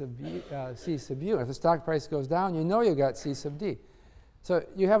C sub U. If the stock price goes down, you know you've got C sub D. So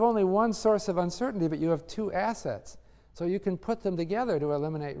you have only one source of uncertainty, but you have two assets. So you can put them together to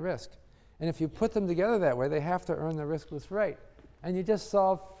eliminate risk. And if you put them together that way, they have to earn the riskless rate. And you just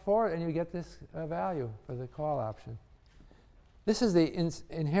solve for it, and you get this value for the call option. This is the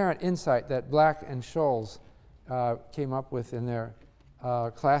inherent insight that Black-Scholes came up with in their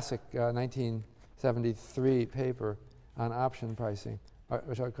classic 1973 paper on option pricing,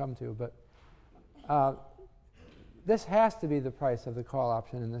 which I'll come to. But this has to be the price of the call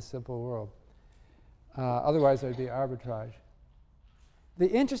option in this simple world. Otherwise, there would be arbitrage. The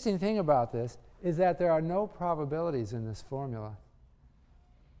interesting thing about this is that there are no probabilities in this formula.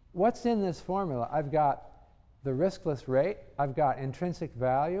 What's in this formula? I've got the riskless rate. I've got intrinsic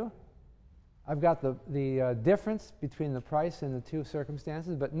value. I've got the difference between the price in the two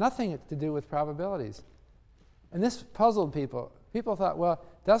circumstances, but nothing to do with probabilities. And this puzzled people. People thought, well,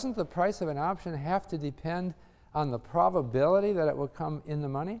 doesn't the price of an option have to depend on the probability that it will come in the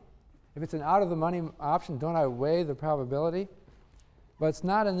money? If it's an out-of-the-money option, don't I weigh the probability? But it's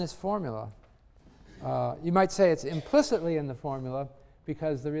not in this formula. You might say it's implicitly in the formula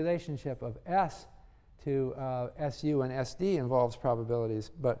because the relationship of S to SU and SD involves probabilities,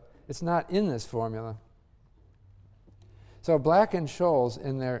 but it's not in this formula. So Black and Scholes,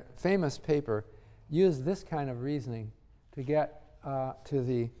 in their famous paper, used this kind of reasoning to get to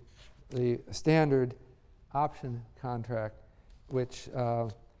the standard option contract, which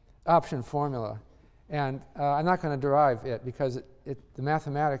option formula. And I'm not going to derive it because the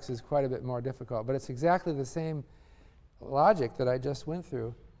mathematics is quite a bit more difficult, but it's exactly the same logic that I just went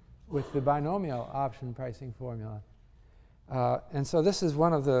through with the binomial option pricing formula. And so this is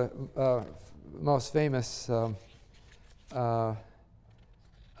one of the most famous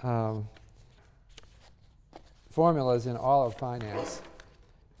formulas in all of finance.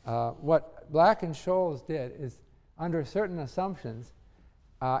 What Black and Scholes did is, under certain assumptions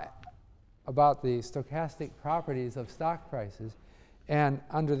about the stochastic properties of stock prices, and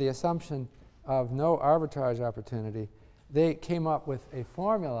under the assumption of no arbitrage opportunity, they came up with a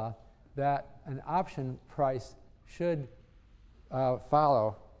formula that an option price should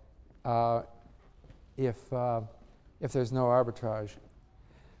follow if there's no arbitrage.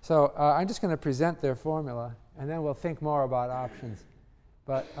 So I'm just going to present their formula, and then we'll think more about options.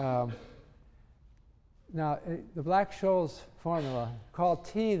 But now, the Black-Scholes formula, called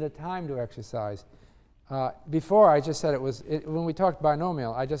T the time to exercise. Before, I just said it was, when we talked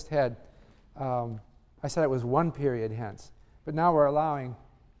binomial, I just had, I said it was one period hence. But now we're allowing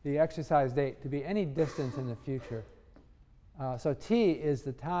the exercise date to be any distance in the future. So T is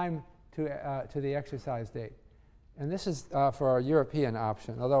the time to the exercise date. And this is for our European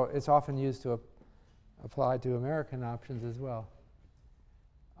option, although it's often used to apply to American options as well.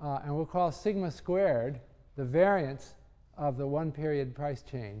 And we'll call sigma squared the variance of the one period price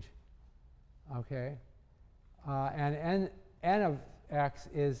change. Okay? And n of x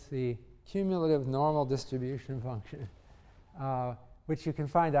is the cumulative normal distribution function, which you can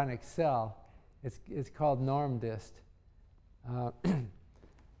find on Excel. It's called norm dist.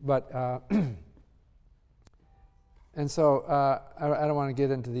 And so I don't want to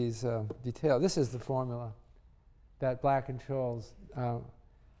get into these details. This is the formula that Black and Scholes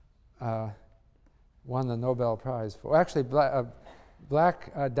won the Nobel Prize for. Actually,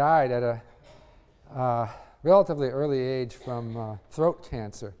 Black died at a relatively early age from throat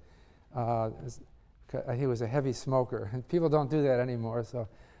cancer. He was a heavy smoker. And people don't do that anymore, so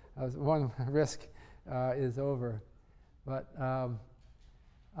one risk is over. But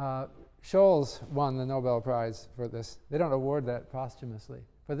Scholes won the Nobel Prize for this. They don't award that posthumously,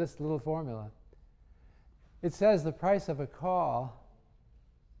 for this little formula. It says the price of a call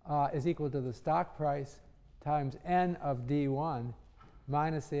is equal to the stock price times n of D1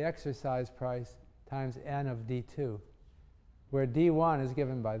 minus the exercise price times n of d2, where d1 is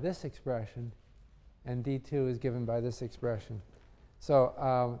given by this expression and d2 is given by this expression.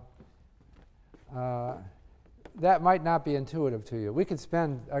 So that might not be intuitive to you. We could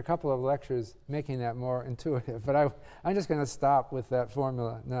spend a couple of lectures making that more intuitive, but I'm just going to stop with that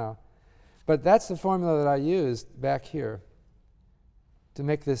formula now. But that's the formula that I used back here to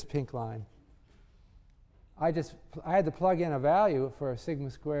make this pink line. I had to plug in a value for sigma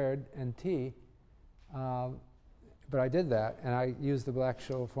squared and t, but I did that, and I used the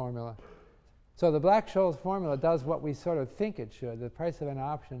Black-Scholes formula. So the Black-Scholes formula does what we sort of think it should. The price of an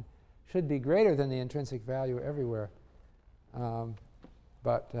option should be greater than the intrinsic value everywhere.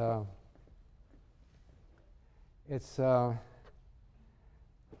 But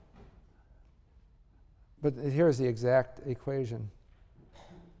here's the exact equation.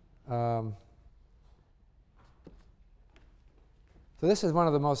 So this is one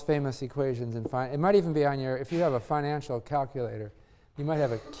of the most famous equations in finance. It might even be on your, if you have a financial calculator, you might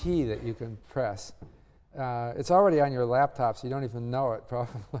have a key that you can press. It's already on your laptop, so you don't even know it,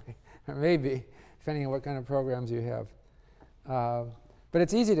 probably. Or maybe, depending on what kind of programs you have. But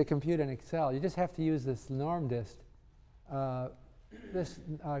it's easy to compute in Excel. You just have to use this norm dist. This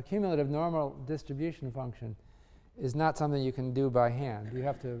cumulative normal distribution function is not something you can do by hand. You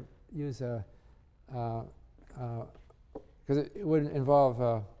have to use a because it would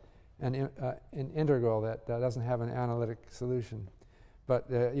involve an integral that doesn't have an analytic solution. But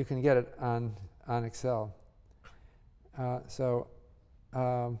you can get it on Excel.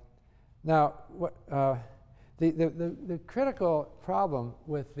 Now, the critical problem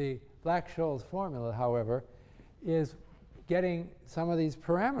with the Black-Scholes formula, however, is getting some of these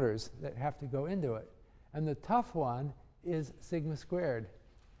parameters that have to go into it. And the tough one is sigma squared.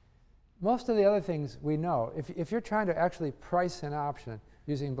 Most of the other things we know. If you're trying to actually price an option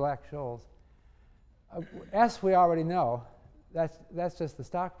using Black-Scholes, S we already know. That's just the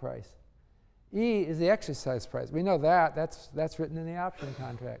stock price. E is the exercise price. We know that. That's written in the option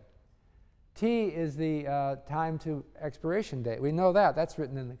contract. T is the time to expiration date. We know that. That's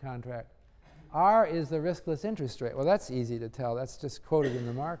written in the contract. R is the riskless interest rate. Well, that's easy to tell. That's just quoted in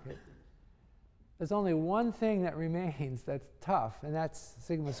the market. There's only one thing that remains that's tough, and that's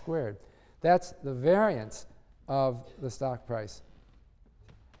sigma squared. That's the variance of the stock price.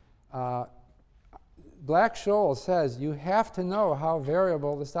 Black-Scholes says you have to know how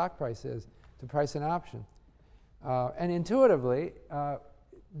variable the stock price is to price an option. And intuitively,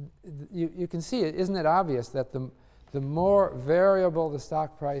 you can see it. Isn't it obvious that the more variable the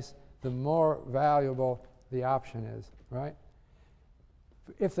stock price, the more valuable the option is, right?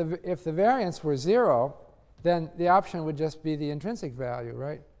 If the variance were 0, then the option would just be the intrinsic value,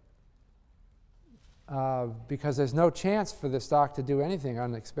 right? Because there's no chance for the stock to do anything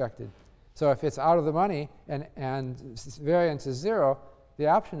unexpected. So if it's out of the money and variance is 0, the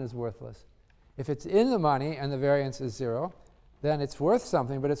option is worthless. If it's in the money and the variance is 0, then it's worth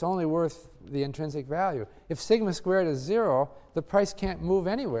something, but it's only worth the intrinsic value. If sigma squared is 0, the price can't move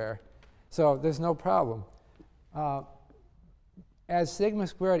anywhere. So there's no problem. As sigma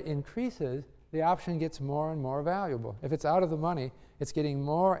squared increases, the option gets more and more valuable. If it's out of the money, it's getting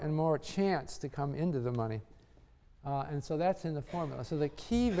more and more chance to come into the money. And so that's in the formula. So the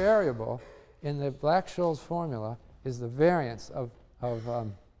key variable in the Black-Scholes formula is the variance of the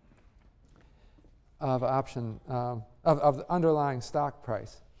underlying stock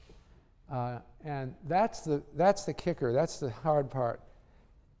price. And that's the kicker. That's the hard part.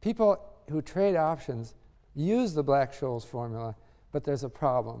 People who trade options use the Black-Scholes formula, but there's a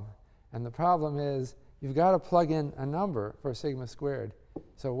problem. And the problem is you've got to plug in a number for sigma squared.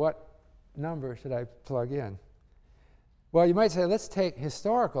 So what number should I plug in? Well, you might say, let's take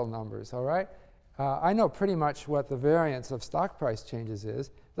historical numbers, all right? I know pretty much what the variance of stock price changes is.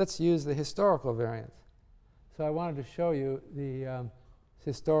 Let's use the historical variance. So I wanted to show you the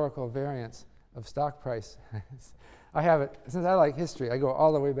historical variance of stock price. I have it, since I like history, I go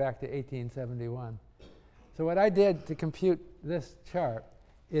all the way back to 1871. So what I did to compute this chart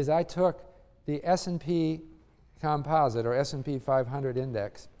is I took the S&P composite, or S&P 500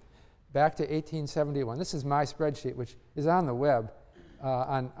 index, back to 1871. This is my spreadsheet, which is on the web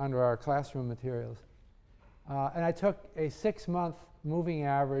under our classroom materials. And I took a 6-month moving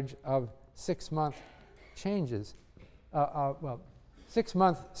average of 6-month changes,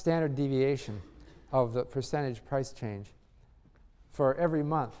 6-month standard deviation of the percentage price change for every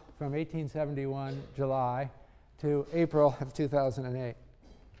month from 1871 July to April of 2008.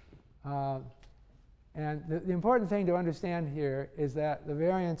 And the important thing to understand here is that the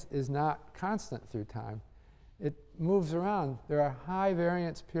variance is not constant through time. It moves around. There are high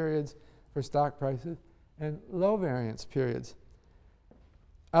variance periods for stock prices and low variance periods.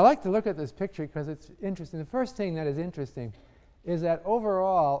 I like to look at this picture because it's interesting. The first thing that is interesting is that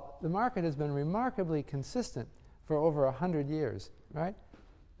overall, the market has been remarkably consistent for over 100 years, right?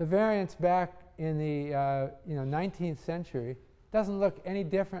 The variance back in the 19th century doesn't look any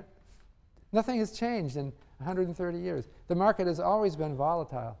different. Nothing has changed in 130 years. The market has always been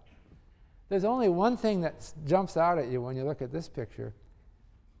volatile. There's only one thing that jumps out at you when you look at this picture,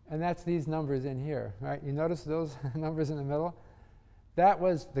 and that's these numbers in here, right? You notice those numbers in the middle? That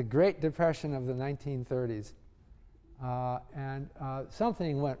was the Great Depression of the 1930s.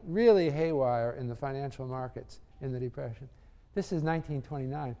 Something went really haywire in the financial markets in the Depression. This is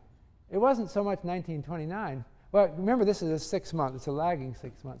 1929. It wasn't so much 1929. Well, remember, this is a 6 month. It's a lagging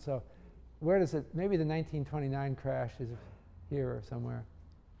 6 months. So where does it, maybe the 1929 crash is here or somewhere.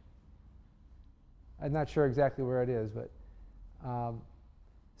 I'm not sure exactly where it is, but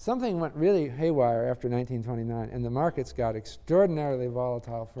something went really haywire after 1929, and the markets got extraordinarily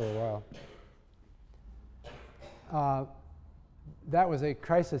volatile for a while. That was a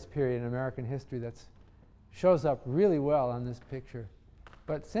crisis period in American history that shows up really well on this picture.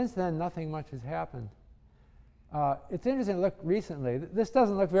 But since then, nothing much has happened. It's interesting to look recently. This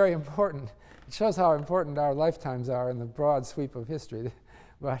doesn't look very important. It shows how important our lifetimes are in the broad sweep of history.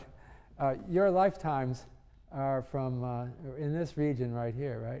 But your lifetimes are from in this region right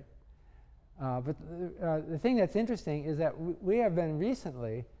here, right? But the thing that's interesting is that we have been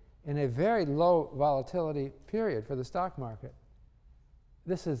recently in a very low volatility period for the stock market.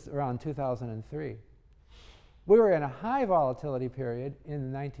 This is around 2003. We were in a high volatility period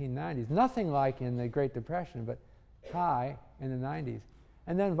in the 1990s, nothing like in the Great Depression, but high in the 90s.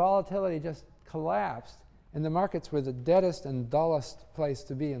 And then volatility just collapsed, and the markets were the deadest and dullest place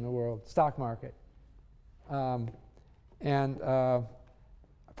to be in the world, stock market. Partly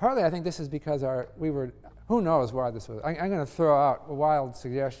I think this is because who knows why this was. I'm going to throw out a wild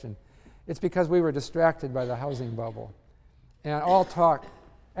suggestion. It's because we were distracted by the housing bubble. And all talk,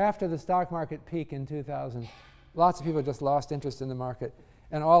 after the stock market peak in 2000, lots of people just lost interest in the market,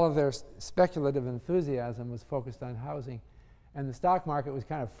 and all of their speculative enthusiasm was focused on housing, and the stock market was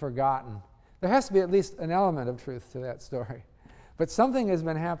kind of forgotten. There has to be at least an element of truth to that story. But something has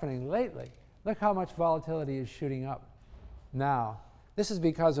been happening lately. Look how much volatility is shooting up now. This is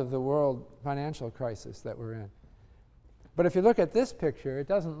because of the world financial crisis that we're in. But if you look at this picture, it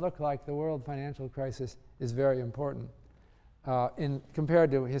doesn't look like the world financial crisis is very important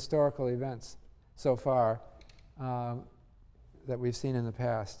compared to historical events so far that we've seen in the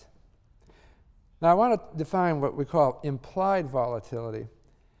past. Now, I want to define what we call implied volatility.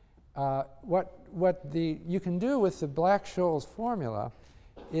 What you can do with the Black-Scholes formula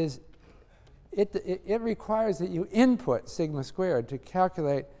is it requires that you input sigma squared to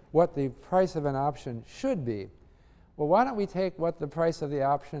calculate what the price of an option should be. Well, why don't we take what the price of the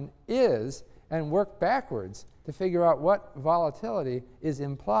option is and work backwards to figure out what volatility is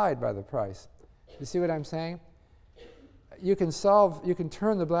implied by the price? You see what I'm saying? You can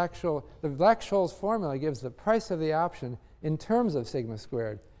turn the Black-Scholes formula gives the price of the option in terms of sigma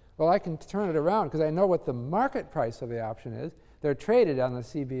squared. Well, I can turn it around because I know what the market price of the option is. They're traded on the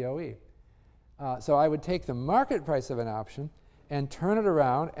CBOE. So I would take the market price of an option and turn it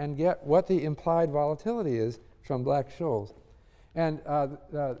around and get what the implied volatility is from Black-Scholes. And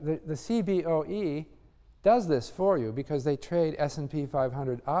the CBOE does this for you because they trade S&P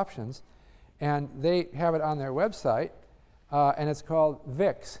 500 options, and they have it on their website, and it's called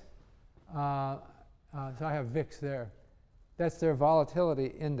VIX. So I have VIX there. That's their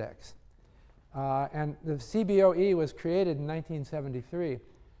volatility index. And the CBOE was created in 1973.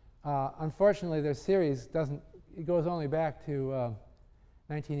 Unfortunately, their series it goes only back to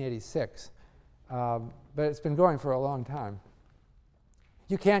 1986. But it's been going for a long time.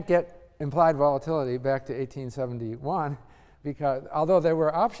 You can't get implied volatility back to 1871 because although there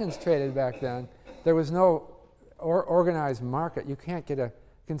were options traded back then, there was no organized market. You can't get a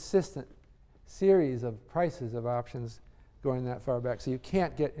consistent series of prices of options going that far back. So you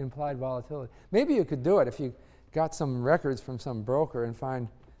can't get implied volatility. Maybe you could do it if you got some records from some broker and find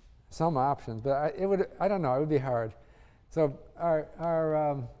some options, but I don't know, it would be hard. So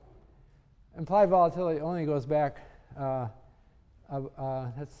our implied volatility only goes back, that's a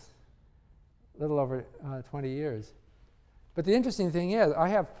little over 20 years. But the interesting thing is, I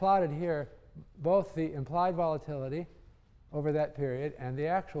have plotted here both the implied volatility over that period and the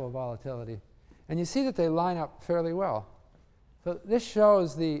actual volatility. And you see that they line up fairly well. So this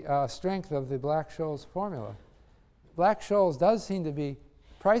shows the strength of the Black-Scholes formula. Black-Scholes does seem to be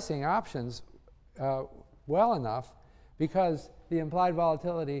pricing options well enough because the implied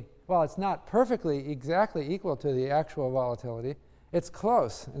volatility, well, it's not perfectly exactly equal to the actual volatility. It's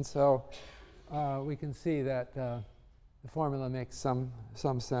close. And so we can see that the formula makes some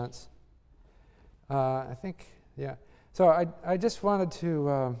sense. I think, yeah. So I just wanted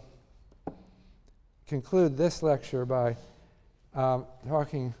to conclude this lecture by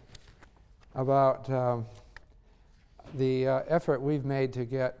talking about the effort we've made to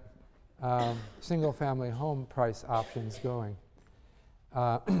get single-family home price options going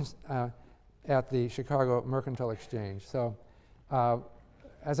at the Chicago Mercantile Exchange. So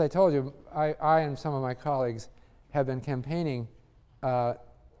as I told you, I and some of my colleagues have been campaigning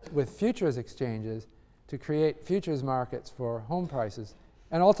with futures exchanges to create futures markets for home prices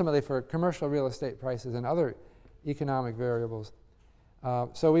and ultimately for commercial real estate prices and other economic variables.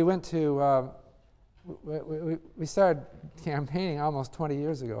 So we went to, we started campaigning almost 20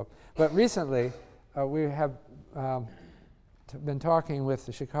 years ago. But recently, we have been talking with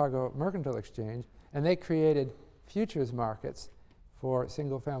the Chicago Mercantile Exchange, and they created futures markets for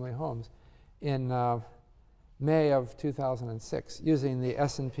single-family homes in May of 2006 using the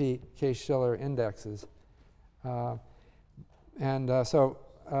S&P Case-Shiller indexes. So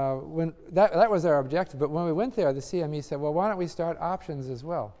when that was our objective. But when we went there, the CME said, well, why don't we start options as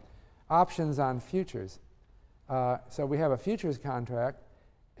well? Options on futures. So we have a futures contract,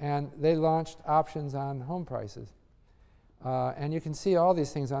 and they launched options on home prices. And you can see all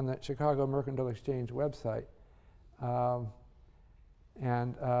these things on the Chicago Mercantile Exchange website.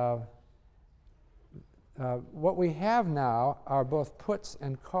 What we have now are both puts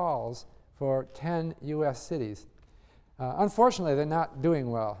and calls for 10 U.S. cities. Unfortunately, they're not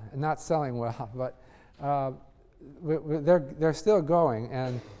doing well and not selling well, but they're still going,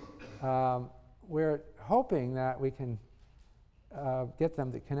 and we're hoping that we can get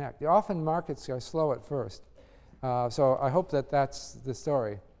them to connect. Often markets are slow at first, so I hope that that's the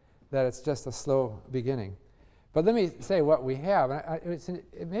story, that it's just a slow beginning. But let me say what we have.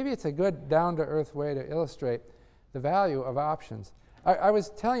 Maybe it's a good down-to-earth way to illustrate the value of options. I was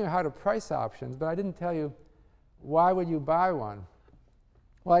telling you how to price options, but I didn't tell you why would you buy one.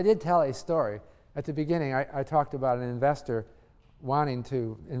 Well, I did tell a story. At the beginning, I talked about an investor wanting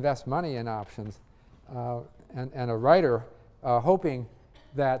to invest money in options and a writer hoping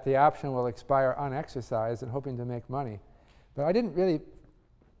that the option will expire unexercised and hoping to make money. But I didn't really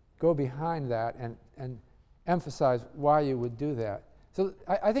go behind that and emphasize why you would do that. So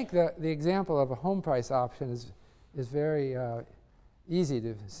I think the example of a home price option is very easy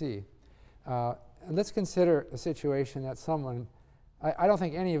to see. And let's consider a situation that someone, I don't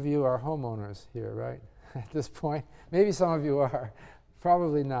think any of you are homeowners here, right, at this point. Maybe some of you are,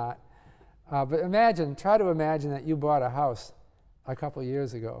 probably not. But try to imagine that you bought a house a couple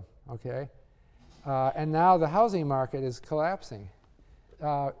years ago, okay? And now the housing market is collapsing.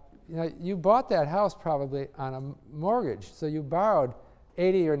 You bought that house probably on a mortgage, so you borrowed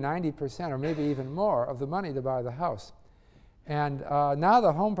 80 or 90% or maybe even more of the money to buy the house. And now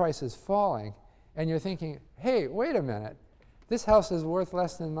the home price is falling, and you're thinking, hey, wait a minute, this house is worth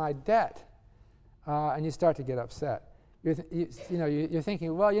less than my debt. And you start to get upset. You're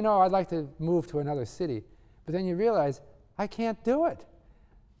thinking, well, I'd like to move to another city. But then you realize, I can't do it.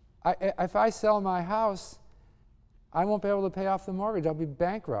 If I sell my house, I won't be able to pay off the mortgage. I'll be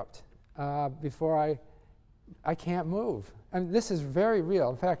bankrupt before I can't move. And this is very real.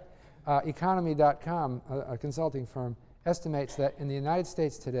 In fact, economy.com, a consulting firm, estimates that in the United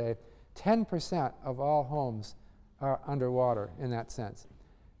States today, 10% of all homes are underwater in that sense.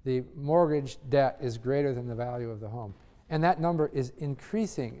 The mortgage debt is greater than the value of the home. And that number is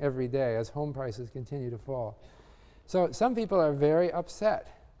increasing every day as home prices continue to fall. So some people are very upset.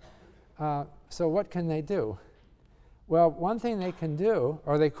 So what can they do? Well, one thing they can do,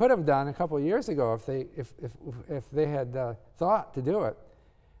 or they could have done a couple of years ago if they had thought to do it,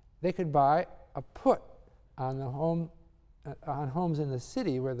 they could buy a put on the on homes in the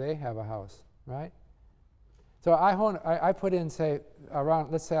city where they have a house, right? So I put in,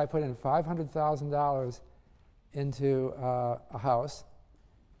 let's say I put in $500,000 into a house,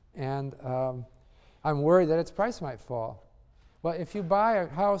 and I'm worried that its price might fall. Well, if you buy a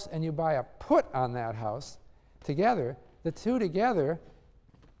house and you buy a put on that house together, the two together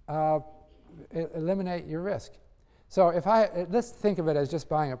eliminate your risk. So let's think of it as just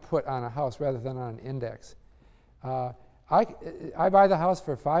buying a put on a house rather than on an index. I buy the house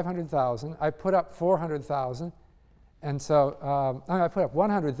for $500,000. I put up $400,000, and so I put up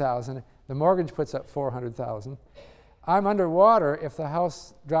 $100,000. The mortgage puts up $400,000. I'm underwater if the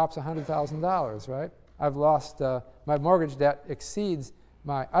house drops $100,000, right? I've lost my mortgage debt exceeds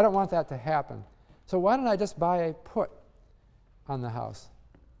I don't want that to happen. So why don't I just buy a put on the house,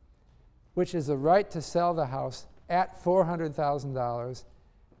 which is the right to sell the house at $400,000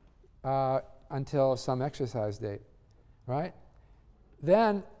 until some exercise date, right?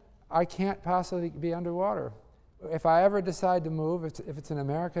 Then I can't possibly be underwater. If I ever decide to move, if it's an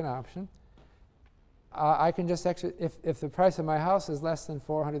American option, I can just if the price of my house is less than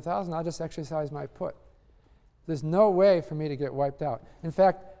 $400,000, I'll just exercise my put. There's no way for me to get wiped out. In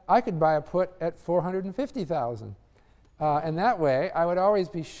fact, I could buy a put at $450,000, and that way I would always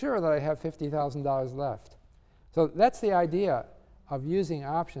be sure that I have $50,000 left. So that's the idea of using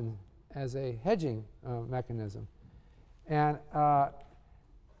options as a hedging mechanism. And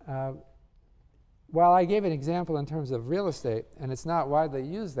while I gave an example in terms of real estate, and it's not widely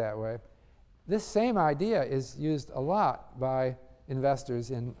used that way, this same idea is used a lot by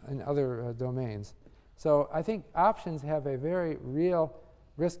investors in other domains. So I think options have a very real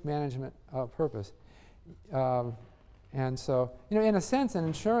risk management purpose. And so, in a sense, an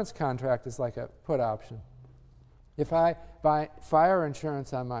insurance contract is like a put option. If I buy fire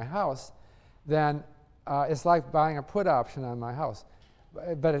insurance on my house, then it's like buying a put option on my house.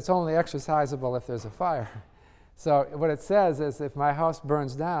 But it's only exercisable if there's a fire. So what it says is if my house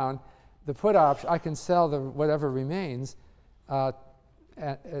burns down, the put option, I can sell whatever remains at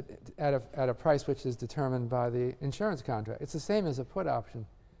a price which is determined by the insurance contract. It's the same as a put option.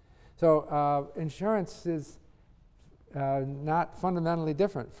 So insurance is not fundamentally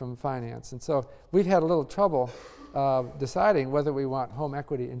different from finance. And so we've had a little trouble deciding whether we want home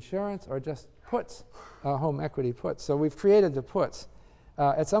equity insurance or just puts, home equity puts. So we've created the puts.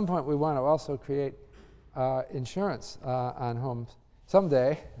 At some point, we want to also create insurance on homes.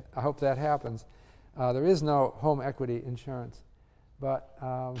 Someday, I hope that happens. There is no home equity insurance. But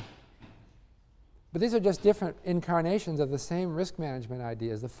these are just different incarnations of the same risk management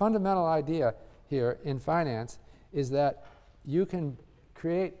ideas. The fundamental idea here in finance is that you can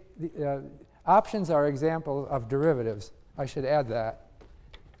create options are examples of derivatives. I should add that.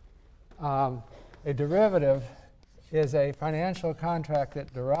 A derivative is a financial contract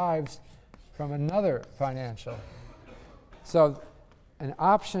that derives from another financial. So an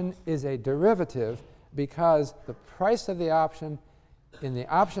option is a derivative because the price of the option in the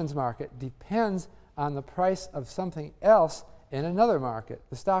options market depends on the price of something else in another market,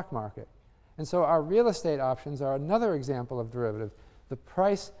 the stock market. And so our real estate options are another example of derivative. The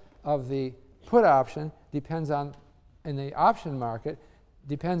price of the put option depends on, in the option market,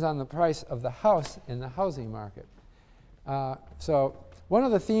 depends on the price of the house in the housing market. So one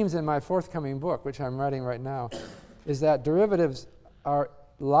of the themes in my forthcoming book, which I'm writing right now, is that derivatives are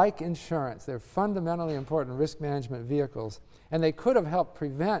like insurance. They're fundamentally important risk management vehicles. And they could have helped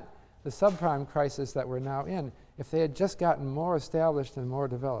prevent the subprime crisis that we're now in if they had just gotten more established and more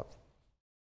developed.